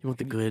 You want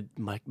the good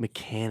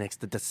mechanics,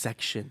 the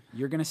dissection.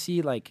 You're going to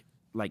see like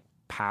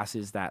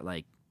passes that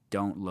like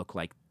don't look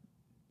like.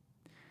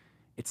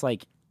 It's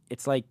like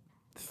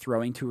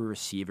throwing to a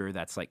receiver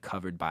that's like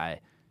covered by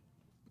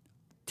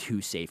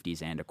two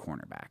safeties and a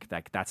cornerback.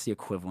 That's the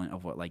equivalent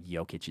of what like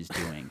Jokic is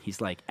doing.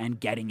 He's like and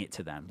getting it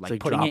to them, like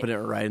dropping it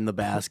right in the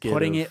basket,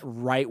 putting it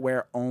right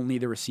where only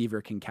the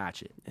receiver can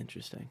catch it.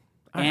 Interesting.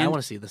 I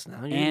want to see this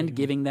now. And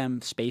giving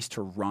them space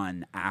to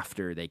run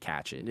after they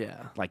catch it.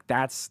 Yeah, like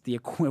that's the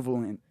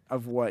equivalent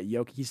of what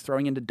Jokic. He's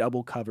throwing into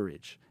double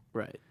coverage.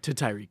 Right to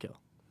Tyreek Hill.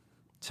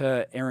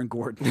 To Aaron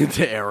Gordon.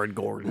 To Aaron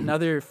Gordon.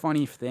 Another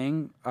funny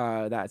thing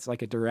that's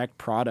like a direct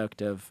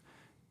product of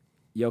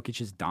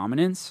Jokic's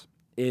dominance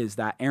is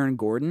that Aaron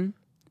Gordon,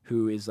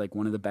 who is like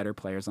one of the better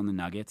players on the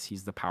Nuggets,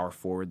 he's the power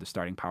forward, the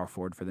starting power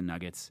forward for the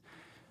Nuggets.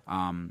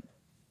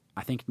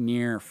 I think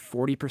near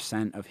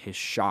 40% of his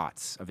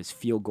shots, of his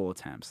field goal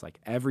attempts, like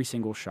every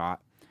single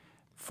shot,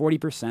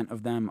 40%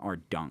 of them are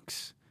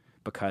dunks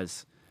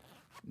because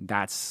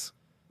that's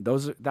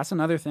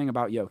another thing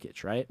about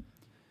Jokic, right?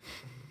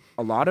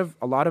 A lot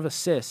of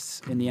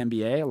assists in the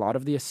NBA, a lot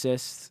of the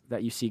assists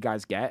that you see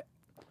guys get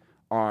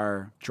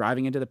are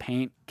driving into the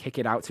paint, kick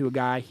it out to a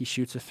guy, he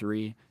shoots a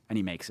three, and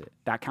he makes it.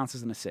 That counts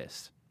as an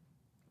assist.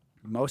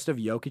 Most of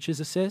Jokic's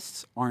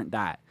assists aren't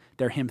that.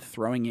 They're him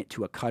throwing it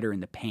to a cutter in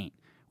the paint,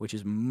 which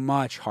is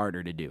much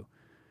harder to do.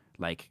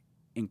 Like,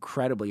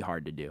 incredibly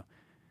hard to do.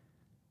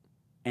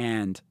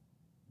 And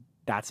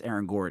that's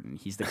Aaron Gordon.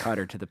 He's the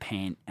cutter to the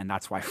paint, and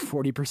that's why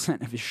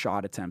 40% of his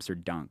shot attempts are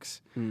dunks.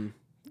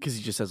 Because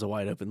he just has a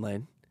wide open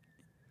lane?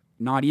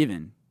 Not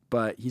even.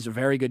 But he's a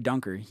very good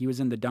dunker. He was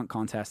in the dunk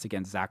contest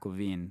against Zach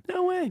LaVine.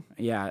 No way.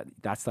 Yeah,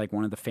 that's like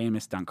one of the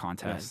famous dunk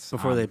contests.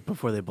 Right.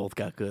 Before they both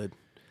got good.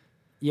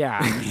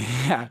 Yeah,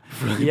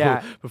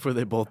 yeah. Before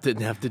they both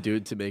didn't have to do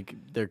it to make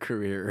their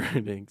career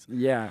earnings.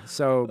 Yeah.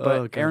 So,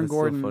 but Aaron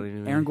Gordon, so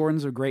Aaron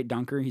Gordon's a great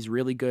dunker. He's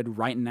really good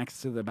right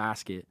next to the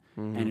basket,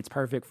 and it's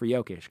perfect for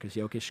Jokic because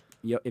if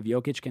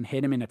Jokic can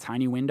hit him in a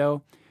tiny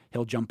window,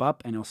 he'll jump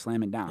up and he'll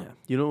slam it down. Yeah.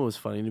 You know what was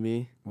funny to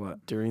me?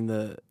 What? During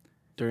the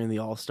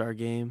All-Star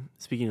game,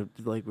 speaking of,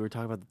 like, we were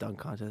talking about the dunk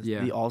contest.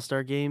 Yeah. The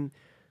All-Star game,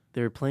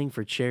 they were playing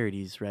for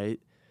charities, right?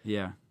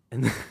 Yeah.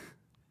 And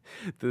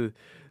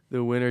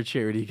The winner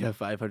charity got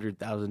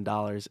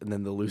 $500,000, and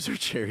then the loser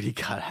charity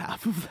got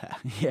half of that.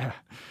 Yeah,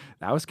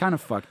 that was kind of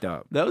fucked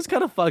up. That was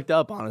kind of fucked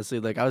up, honestly.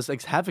 Like, I was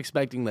like half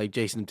expecting like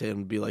Jason Tatum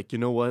to be like, you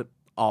know what?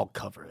 I'll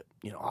cover it.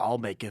 You know, I'll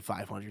make it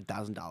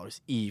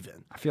 $500,000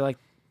 even. I feel like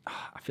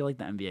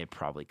the NBA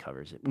probably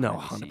covers it. No,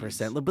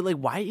 100%. But like,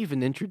 why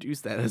even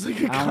introduce that as like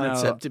a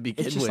concept to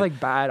begin with? It's just like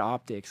bad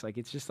optics. Like,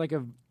 it's just like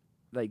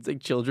it's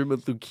like children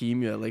with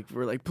leukemia. Like,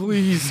 we're like,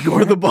 please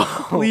score the ball.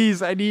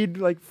 Please, I need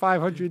like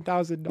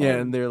 $500,000. Yeah,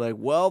 and they're like,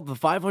 well, the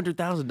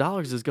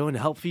 $500,000 is going to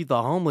help feed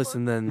the homeless,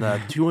 and then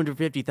the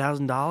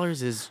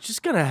 $250,000 is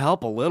just going to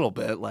help a little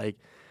bit. Like,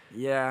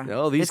 yeah,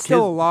 these it's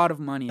still a lot of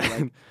money.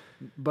 Like,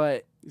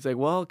 but he's like,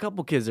 well, a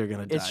couple kids are going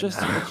to die.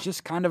 It's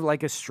just kind of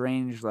like a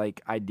strange like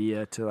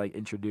idea to like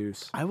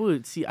introduce. I've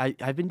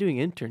been doing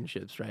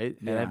internships, right?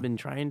 Yeah. And I've been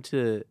trying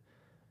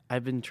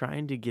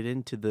to get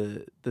into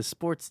the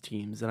sports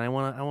teams, and I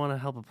want to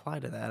help apply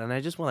to that, and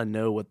I just want to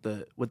know what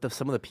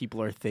some of the people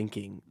are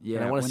thinking. Yeah,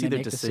 and I want to see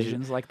their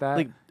decisions like that.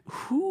 Like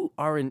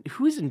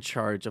who's in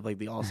charge of like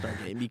the All-Star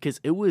game, because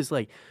it was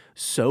like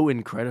so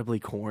incredibly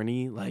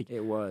corny. Like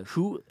it was.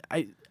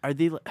 Are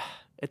they?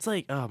 It's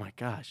like, oh my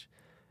gosh,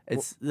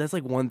 that's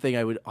like one thing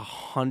I would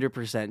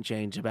 100%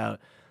 change about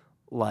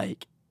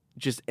like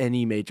just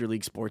any major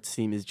league sports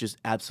team is just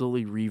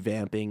absolutely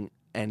revamping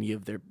any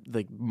of their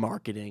like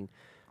marketing.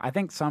 I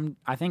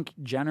think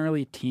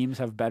generally teams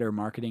have better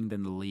marketing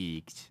than the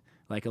leagues.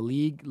 Like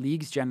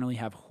leagues generally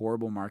have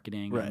horrible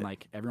marketing, right. And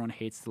like everyone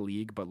hates the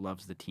league but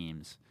loves the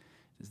teams.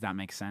 Does that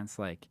make sense?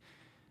 Like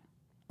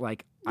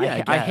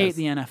yeah, I hate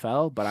the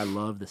NFL, but I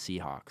love the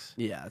Seahawks.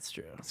 Yeah, that's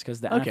true. It's because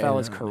the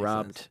NFL is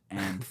corrupt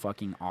and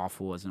fucking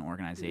awful as an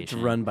organization. It's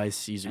run by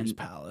Caesar's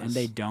Palace, and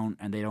they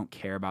don't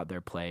care about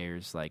their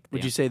players. Like,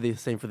 would you say the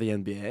same for the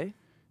NBA?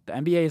 The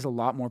NBA is a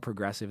lot more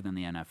progressive than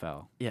the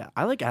NFL. Yeah,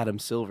 I like Adam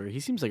Silver. He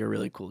seems like a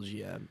really cool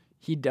GM.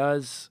 He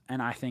does,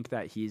 and I think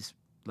that he's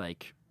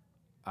like,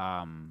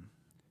 I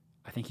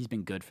think he's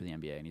been good for the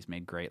NBA, and he's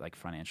made great like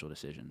financial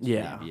decisions.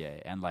 Yeah. For the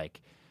NBA, and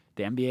like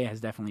the NBA has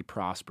definitely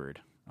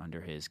prospered under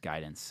his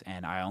guidance,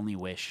 and I only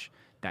wish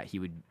that he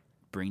would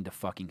bring the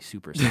fucking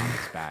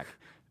Supersonics back.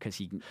 Because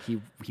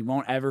he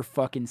won't ever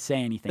fucking say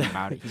anything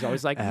about it. He's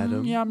always like,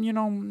 Adam, yeah,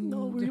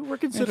 no, we're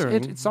considering.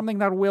 It's something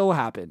that will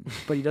happen,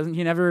 but he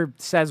never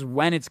says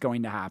when it's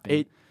going to happen.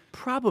 It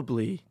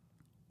probably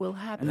will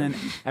happen. And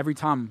then every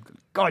time,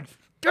 God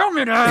damn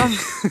it, Adam!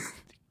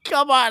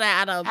 Come on,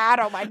 Adam!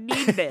 Adam, I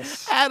need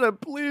this. Adam,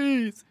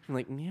 please! I'm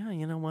like, yeah,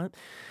 you know what?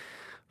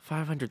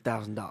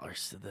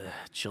 $500,000 to the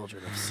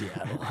children of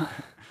Seattle.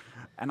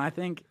 And I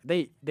think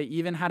they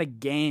even had a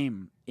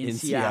game in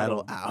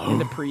Seattle Ouch. in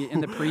the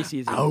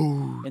preseason.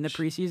 Ouch. In the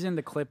preseason,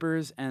 the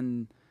Clippers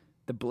and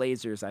the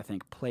Blazers, I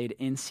think, played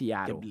in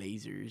Seattle. The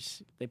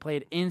Blazers. They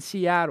played in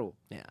Seattle.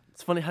 Yeah,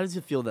 it's funny. How does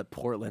it feel that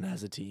Portland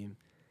has a team?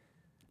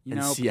 You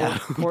know,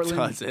 Seattle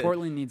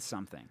Portland needs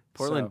something.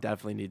 Portland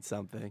definitely needs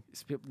something.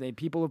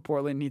 People of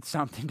Portland need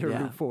something to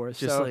root for.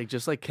 Just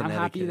like Connecticut. I'm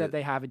happy that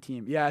they have a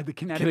team. Yeah, the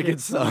Connecticut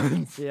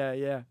Suns.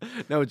 Yeah.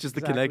 No, it's just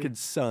the Connecticut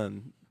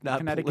Sun. Not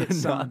Connecticut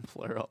Sun. Not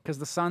plural. Because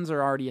the Suns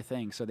are already a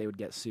thing, so they would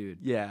get sued.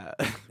 Yeah.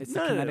 It's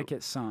the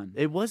Connecticut Sun.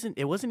 It wasn't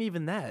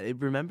even that.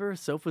 Remember,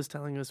 Soph was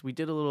telling us, we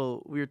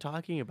were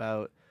talking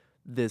about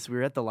this. We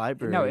were at the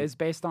library. No, it's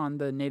based on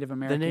the Native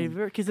American.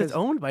 Because it's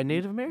owned by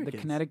Native Americans. The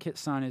Connecticut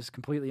Sun is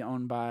completely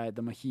owned by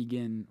the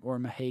Mohegan or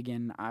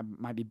Mohegan. I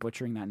might be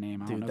butchering that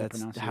name. I don't know the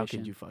pronunciation. How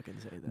could you fucking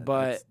say that?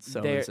 But that's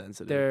so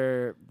insensitive.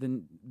 They're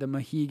the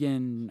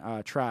Mohegan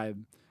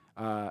tribe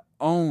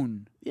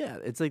own. Yeah,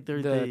 it's like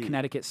they're the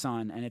Connecticut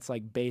Sun, and it's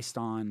like based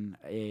on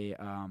a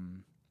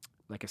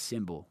like a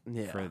symbol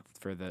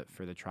for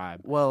the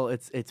tribe. Well,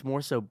 it's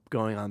more so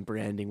going on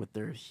branding with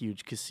their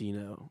huge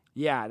casino.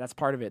 Yeah, that's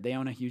part of it. They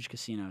own a huge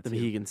casino too. The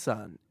Mohegan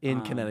Sun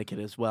in Connecticut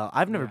as well.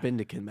 I've never been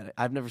to Connecticut.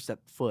 I've never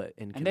stepped foot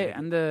in Connecticut.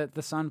 And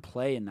the Sun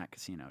play in that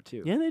casino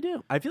too. Yeah, they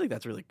do. I feel like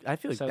that's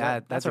so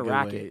that's a good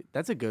racket. Way.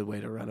 That's a good way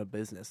to run a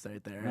business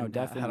right there. No,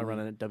 definitely. How to run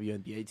a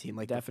WNBA team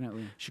like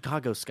definitely.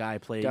 Chicago Sky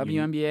played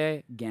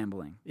WNBA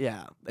gambling.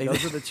 Yeah,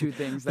 those are the two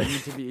things that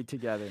need to be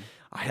together.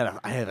 I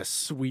had a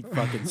sweet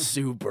fucking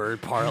Sue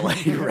Bird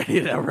parlay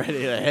ready to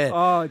hit.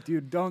 Oh,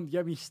 dude, don't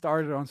get me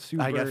started on Sue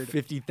Bird. I got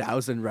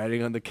 50,000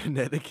 riding on the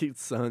Connecticut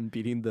Sun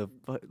beating the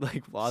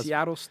lost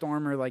Seattle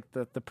Storm are like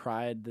the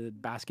pride, the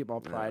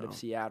basketball pride of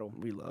Seattle.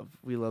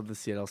 We love the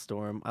Seattle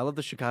Storm. I love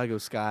the Chicago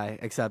Sky,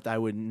 except I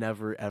would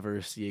never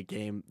ever see a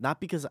game.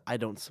 Not because I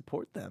don't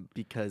support them,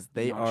 because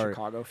they are a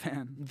Chicago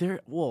fan.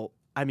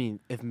 I mean,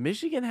 if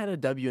Michigan had a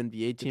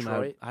WNBA team,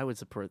 I would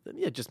support them.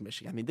 Yeah, just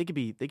Michigan. I mean, they could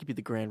be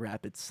the Grand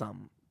Rapids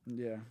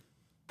Yeah.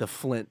 The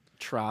Flint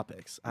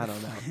Tropics. I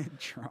don't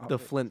know. The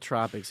Flint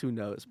Tropics. Who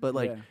knows? But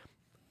like,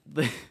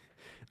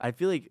 I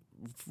feel like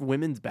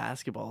women's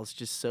basketball is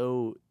just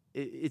so.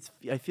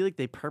 I feel like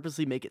they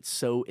purposely make it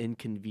so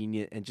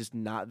inconvenient and just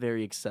not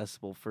very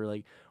accessible for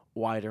like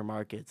wider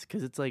markets,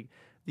 because it's like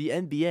the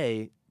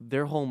NBA,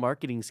 their whole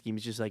marketing scheme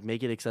is just like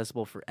make it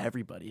accessible for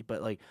everybody.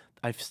 But like,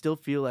 I still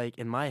feel like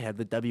in my head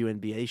the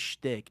WNBA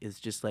shtick is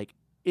just like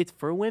it's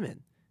for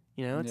women.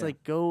 You know, it's Yeah.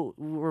 like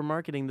we're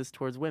marketing this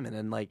towards women,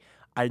 and like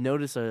I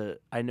noticed a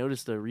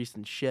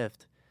recent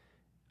shift,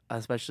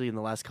 especially in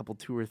the last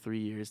 2 or 3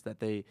 years, that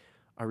they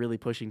are really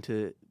pushing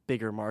to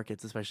bigger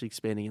markets, especially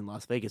expanding in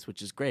Las Vegas,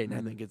 which is great, and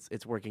I think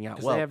it's working out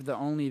Because well. they have the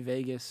only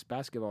Vegas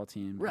basketball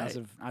team Right.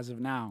 as of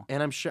now.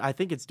 And I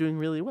think it's doing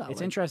really well.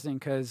 It's interesting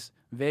because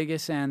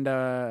Vegas and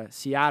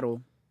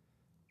Seattle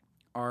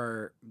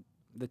are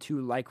the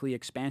two likely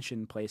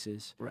expansion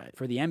places Right.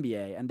 for the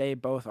NBA, and they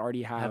both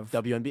already have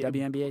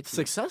WNBA teams.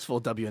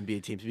 Successful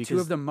WNBA teams, because Two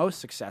of the most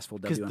successful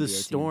WNBA the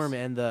Storm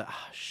teams. and the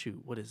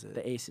what is it?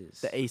 The Aces.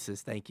 The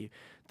Aces, thank you.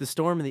 The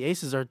Storm and the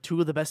Aces are two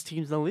of the best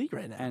teams in the league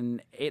right now.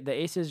 And the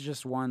Aces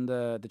just won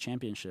the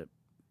championship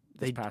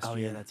this past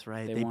year. Yeah, that's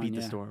right. They won, beat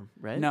the Storm,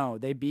 right? No,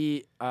 they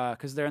beat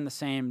because they're in the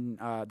same.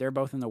 They're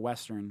both in the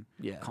Western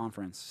Yeah.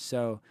 Conference.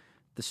 So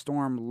the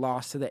Storm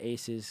lost to the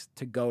Aces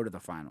to go to the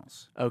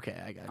finals. Okay,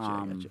 I got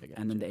you.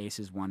 And then the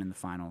Aces won in the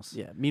finals.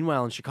 Yeah.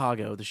 Meanwhile, in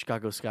Chicago, the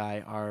Chicago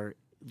Sky are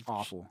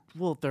Awful.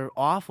 Well, they're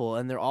awful,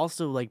 and they're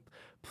also like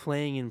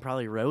playing in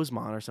probably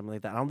Rosemont or something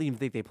like that. I don't even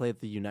think they play at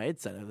the United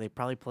Center. They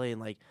probably play in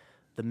like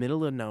the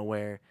middle of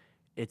nowhere.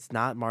 It's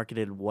not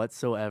marketed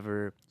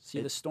whatsoever.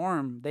 See, the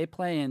Storm, they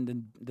play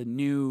in the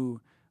new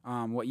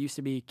what used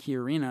to be Key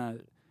Arena.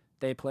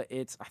 They play.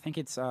 I think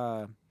it's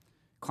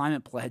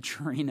Climate Pledge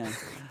Arena.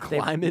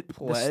 Climate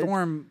Pledge? The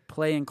Storm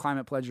play in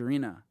Climate Pledge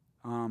Arena,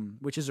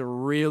 which is a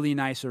really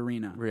nice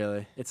arena.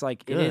 Really? It's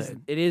like Good.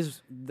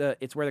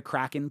 it's where the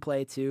Kraken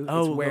play too.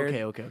 Oh, it's where,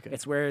 okay.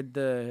 It's where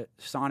the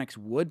Sonics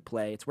would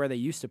play. It's where they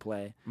used to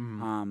play.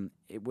 Mm-hmm.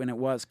 When it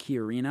was Key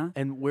Arena,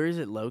 And where is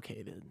it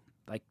located?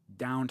 like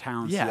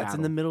downtown Yeah, Seattle. it's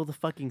in the middle of the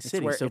fucking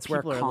city. It's so where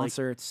people are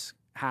concerts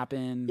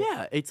happen. like,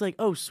 yeah, it's like,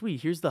 oh,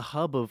 sweet, here's the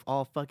hub of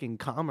all fucking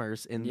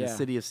commerce in the Yeah.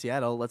 city of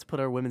Seattle. Let's put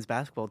our women's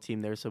basketball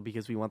team there, so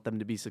because we want them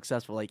to be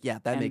successful. Like, yeah,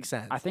 that And makes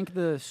sense. I think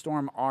the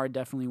Storm are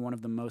definitely one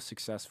of the most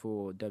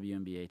successful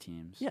WNBA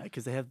teams. yeah,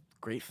 because they have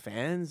great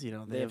fans. You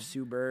know, They have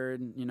Sue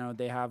Bird. You know,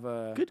 they have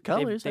a Good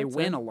colors, They that's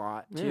win it. a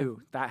lot Yeah.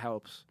 too. That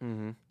helps.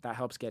 Mm-hmm. That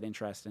helps get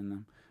interest in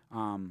them.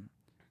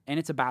 And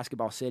it's a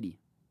basketball city,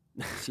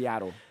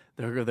 Seattle.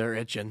 They're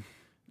itching.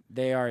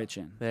 They are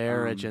itching.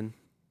 They're itching.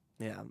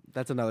 Yeah,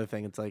 that's another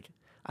thing. It's like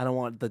I don't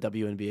want the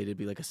WNBA to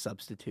be like a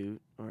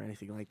substitute or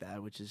anything like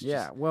that, which is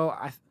Yeah. just, Well,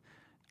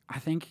 I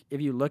think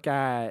if you look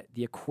at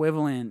the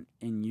equivalent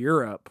in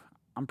Europe,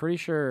 I'm pretty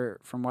sure,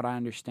 from what I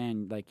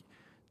understand, like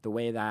the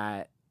way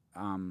that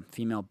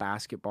female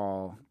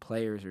basketball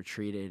players are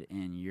treated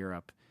in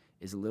Europe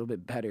is a little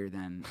bit better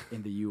than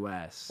in the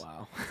U.S.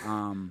 wow.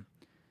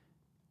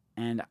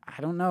 And I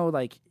don't know,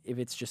 like, if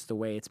it's just the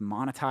way it's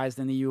monetized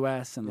in the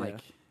U.S. and Yeah.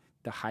 like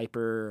the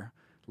hyper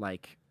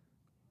like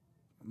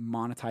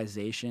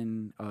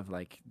monetization of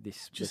like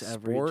this Just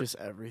sport,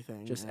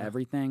 everything. just yeah.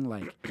 everything,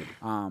 like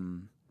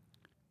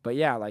but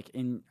yeah, like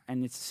and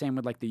it's the same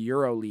with like the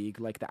Euro League.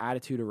 Like the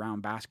attitude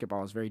around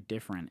basketball is very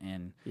different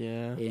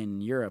Yeah.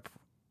 in Europe.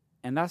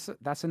 And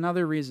that's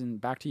another reason,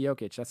 back to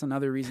Jokic, that's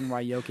another reason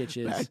why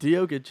Jokic Back to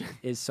Jokic.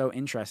 is so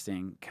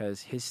interesting,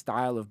 because his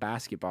style of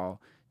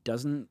basketball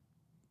doesn't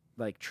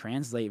like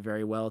translate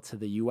very well to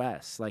the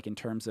U.S. Like in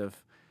terms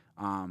of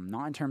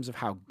not in terms of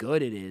how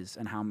good it is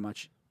and how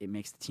much it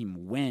makes the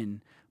team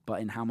win, but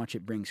in how much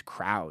it brings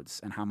crowds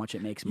and how much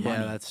it makes money.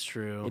 Yeah, that's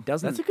true. It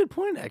doesn't. That's a good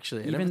point,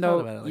 actually. I never Even thought though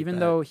about it like even that.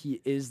 though he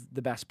is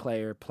the best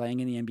player playing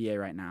in the NBA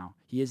right now,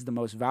 he is the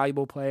most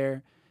valuable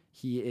player.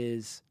 He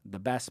is the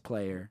best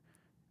player.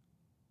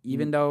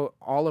 Even though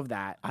all of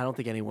that. I don't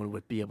think anyone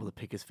would be able to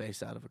pick his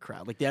face out of a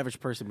crowd. Like the average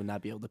person would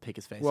not be able to pick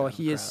his face. Well, out of a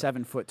he is crowd.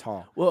 7 foot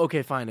tall. Well,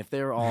 okay, fine. If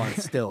they're all on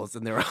stills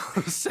and they're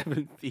all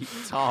 7 feet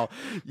tall,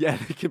 yeah,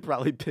 they could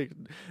probably pick.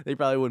 They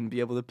probably wouldn't be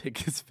able to pick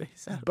his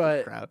face out of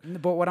a crowd.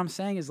 But what I'm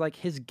saying is like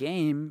his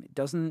game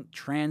doesn't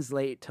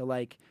translate to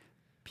like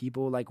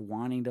people like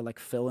wanting to like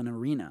fill an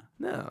arena.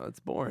 No, it's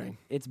boring.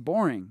 It's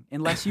boring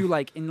unless you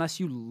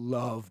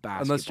love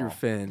basketball. Unless you're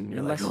Finn, you're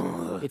Unless like,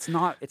 "Ugh."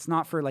 it's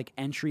not for like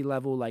entry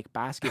level like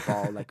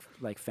basketball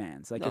like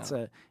fans. Like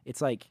No.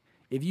 it's like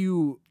if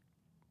you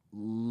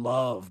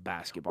love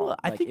basketball. Well,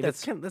 I like, think if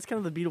that's it's- kind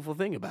of the beautiful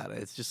thing about it.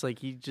 It's just like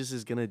he just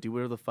is gonna do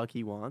whatever the fuck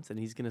he wants, and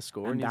he's gonna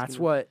score. and he's that's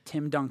gonna... what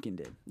Tim Duncan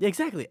did. Yeah,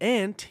 exactly.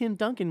 And Tim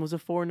Duncan was a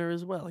foreigner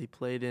as well. He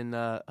played in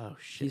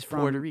He's from-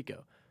 Puerto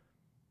Rico.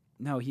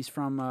 No, he's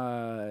from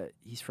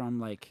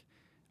like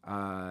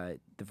the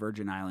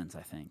Virgin Islands,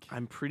 I think.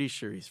 I'm pretty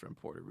sure he's from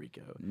Puerto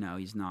Rico. No,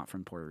 he's not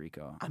from Puerto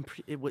Rico.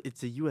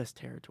 It's a U.S.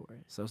 territory.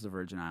 So's the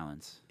Virgin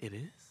Islands. It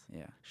is.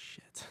 Yeah,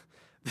 Shit.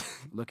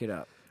 look it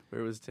up.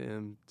 Where was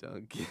Tim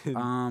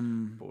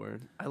Duncan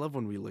born? I love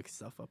when we look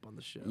stuff up on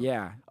the show.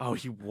 Yeah, Oh,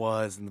 he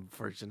was in the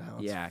Virgin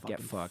Islands. Yeah,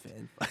 get Fucking fucked.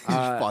 Finn.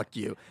 Uh, Fuck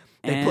you.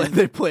 and-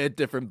 They play a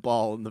different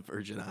ball in the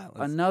Virgin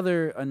Islands.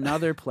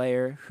 another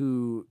player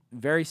who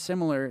very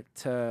similar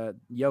to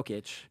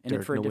Jokic and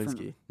Dirk for a Nowitzki.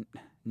 different.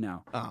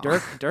 No, Oh.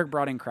 Dirk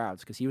brought in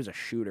crowds because he was a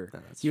shooter.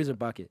 No, that's He was a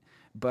bucket.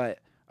 But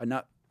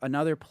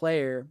another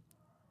player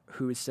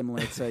who is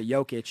similar to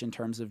Jokic in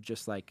terms of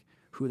just like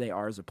who they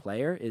are as a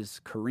player is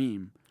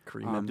Kareem.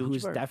 Kareem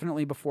Who's Abdul-Jabbar.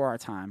 definitely before our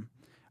time.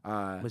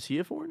 Was he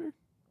a foreigner?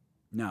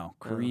 No,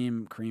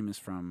 Kareem is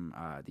from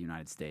the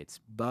United States,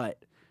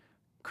 but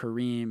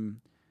Kareem,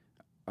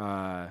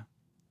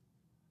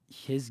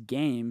 his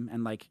game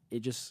and like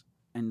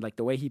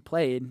the way he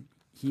played,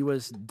 he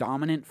was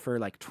dominant for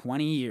like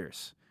 20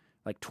 years,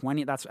 like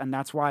 20.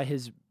 That's why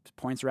his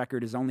points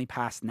record is only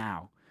passed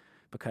now,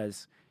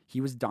 because he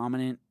was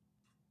dominant.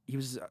 He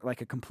was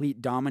like a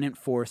complete dominant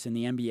force in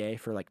the NBA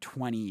for like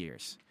 20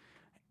 years,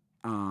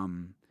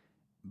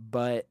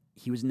 but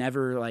he was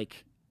never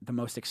like the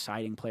most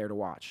exciting player to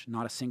watch.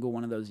 Not a single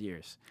one of those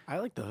years. I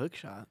like the hook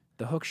shot.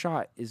 The hook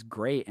shot is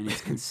great and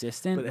it's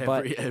consistent,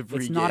 but every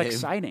it's not game.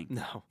 exciting.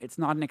 No. It's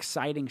not an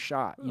exciting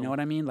shot. You know what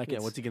I mean? Like,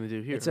 what's he going to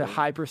do here? It's a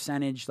high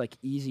percentage, like,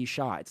 easy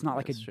shot. It's not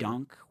like a That's true.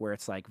 dunk where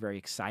it's, like, very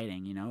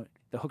exciting, you know?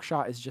 The hook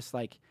shot is just,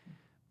 like,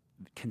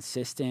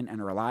 consistent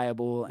and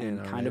reliable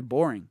and kind of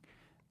boring.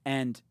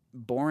 And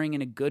boring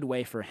in a good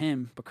way for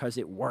him because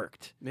it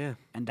worked. Yeah.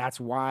 And that's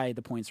why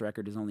the points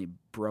record is only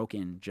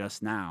broken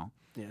just now.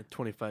 Yeah,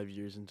 25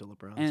 years into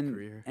LeBron's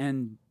career.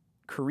 And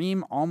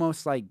Kareem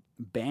almost like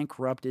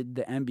bankrupted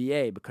the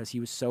NBA because he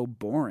was so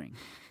boring.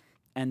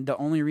 And the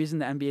only reason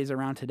the NBA is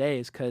around today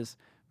is because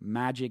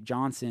Magic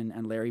Johnson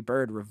and Larry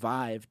Bird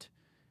revived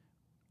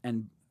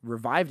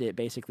it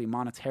basically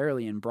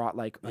monetarily and brought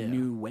like a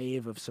new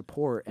wave of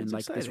support, and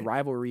like this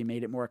rivalry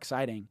made it more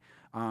exciting.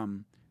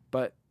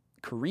 But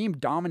Kareem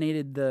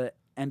dominated the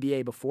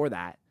NBA before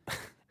that,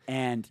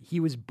 and he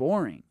was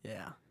boring.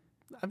 Yeah.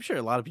 I'm sure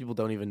a lot of people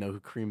don't even know who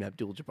Kareem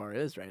Abdul-Jabbar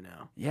is right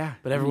now. Yeah.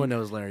 But everyone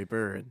knows Larry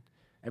Bird.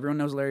 Everyone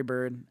knows Larry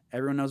Bird.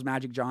 Everyone knows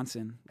Magic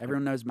Johnson.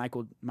 Everyone knows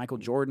Michael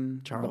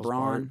Jordan,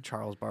 LeBron.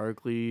 Charles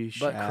Barkley, Shaq.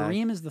 But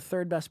Kareem is the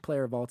third best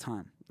player of all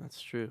time. That's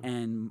true.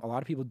 And a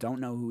lot of people don't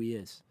know who he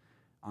is.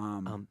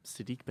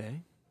 Sadiq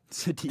Bey.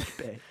 Sadiq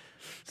Bey.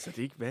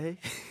 Sadiq Bey.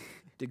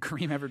 Did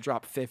Kareem ever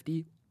drop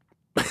 50?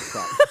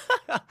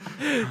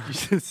 You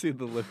should see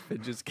the lip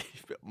it just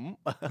gave it.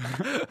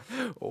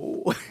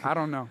 Oh, I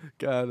don't know.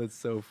 God, that's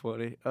so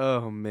funny.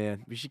 Oh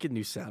man, we should get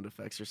new sound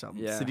effects or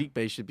something. Yeah. Sadiq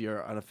Bey should be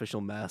our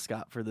unofficial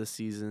mascot for this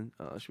season.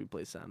 Should we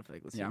play sound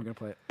effect? Let's see. I'm gonna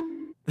play it.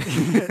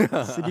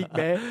 Sadiq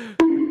Bey.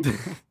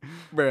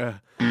 Bruh.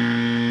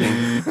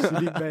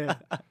 Sadiq Bey.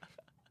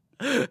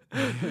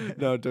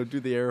 No, don't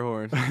do the air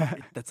horn.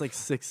 That's like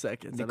 6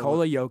 seconds.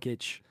 Nikola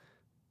Jokic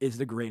is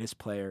the greatest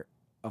player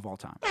of all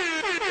time.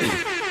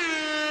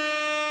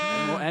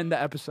 And we'll end the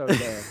episode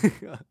there.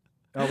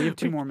 Oh, we have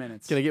 2 more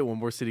minutes. Can I get one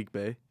more Sadiq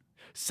Bey?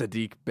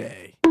 Sadiq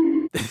Bey.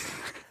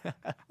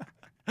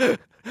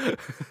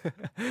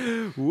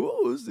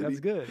 Whoa, Sadiq. That's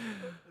good.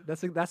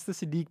 That's the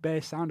Sadiq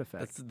Bey sound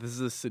effect. This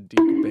is a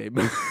Sadiq Bey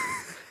moment.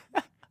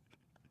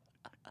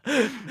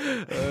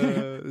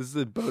 This is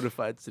a bona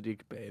fide Sadiq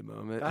Bey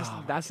moment.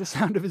 That's the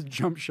sound of his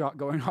jump shot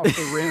going off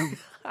the rim.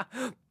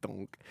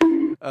 Donk.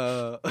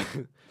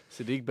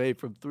 Sadiq Bey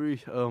from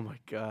 3. Oh my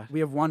God. We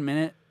have 1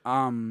 minute.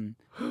 And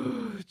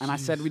I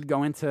said we'd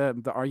go into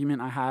the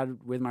argument I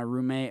had with my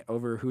roommate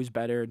over who's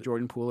better,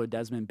 Jordan Poole or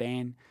Desmond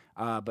Bane.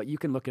 But you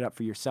can look it up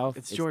for yourself.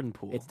 It's Jordan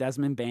Poole. It's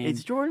Desmond Bane.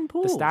 It's Jordan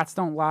Poole. The stats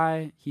don't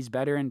lie. He's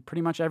better in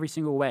pretty much every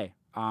single way.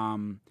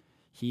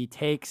 He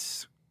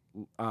takes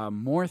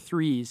more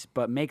threes,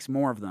 but makes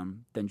more of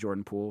them than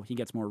Jordan Poole. He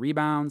gets more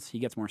rebounds. He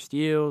gets more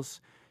steals.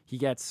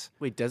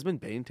 Wait, Desmond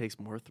Bane takes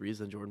more threes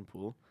than Jordan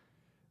Poole?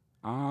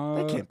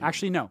 That can't be.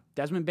 Actually, no.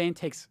 Desmond Bane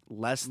takes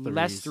less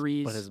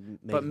threes,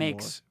 but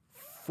makes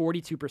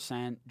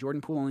 42%. Jordan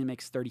Poole only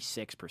makes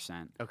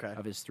 36%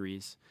 of his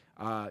threes.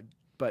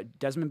 But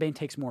Desmond Bane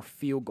takes more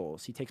field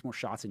goals. He takes more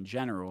shots in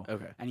general.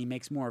 And he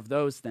makes more of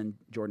those than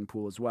Jordan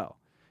Poole as well.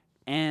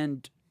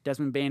 And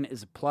Desmond Bane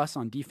is a plus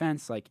on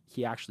defense. Like,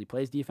 he actually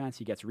plays defense.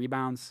 He gets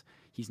rebounds.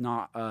 He's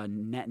not a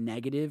net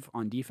negative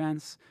on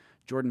defense.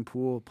 Jordan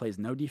Poole plays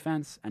no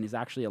defense and is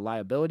actually a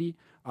liability.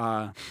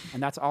 And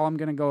that's all I'm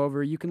going to go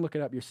over. You can look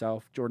it up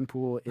yourself. Jordan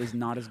Poole is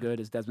not as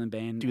good as Desmond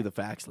Bane. Do the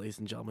facts, ladies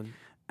and gentlemen.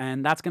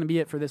 And that's going to be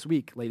it for this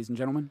week, ladies and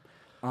gentlemen.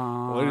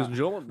 Ladies and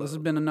gentlemen. This has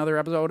been another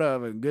episode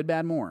of Good,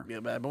 Bad, More.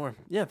 Good, Bad, More.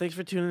 Yeah, thanks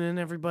for tuning in,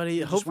 everybody.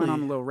 Just went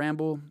on a little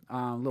ramble,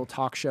 a little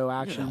talk show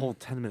action. A whole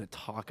 10-minute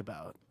talk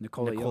about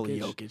Nikola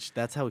Jokic.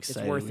 That's how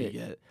excited it's worth we it.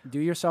 get. Do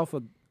yourself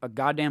a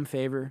goddamn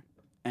favor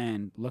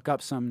and look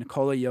up some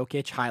Nikola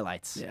Jokic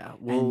highlights. Yeah,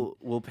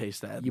 we'll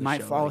paste that. You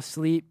might fall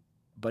asleep,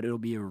 but it'll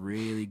be a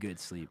really good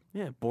sleep.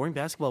 Yeah, boring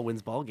basketball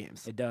wins ball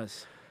games. It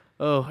does.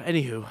 Oh,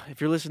 anywho, if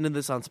you're listening to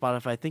this on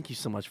Spotify, thank you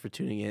so much for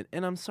tuning in.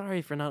 And I'm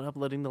sorry for not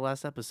uploading the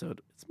last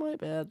episode. It's my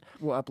bad.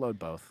 We'll upload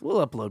both.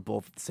 We'll upload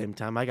both at the same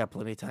time. I got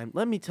plenty of time.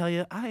 Let me tell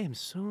you, I am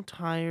so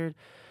tired.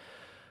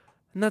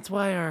 And that's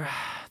why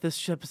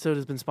this episode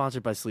has been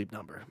sponsored by Sleep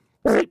Number.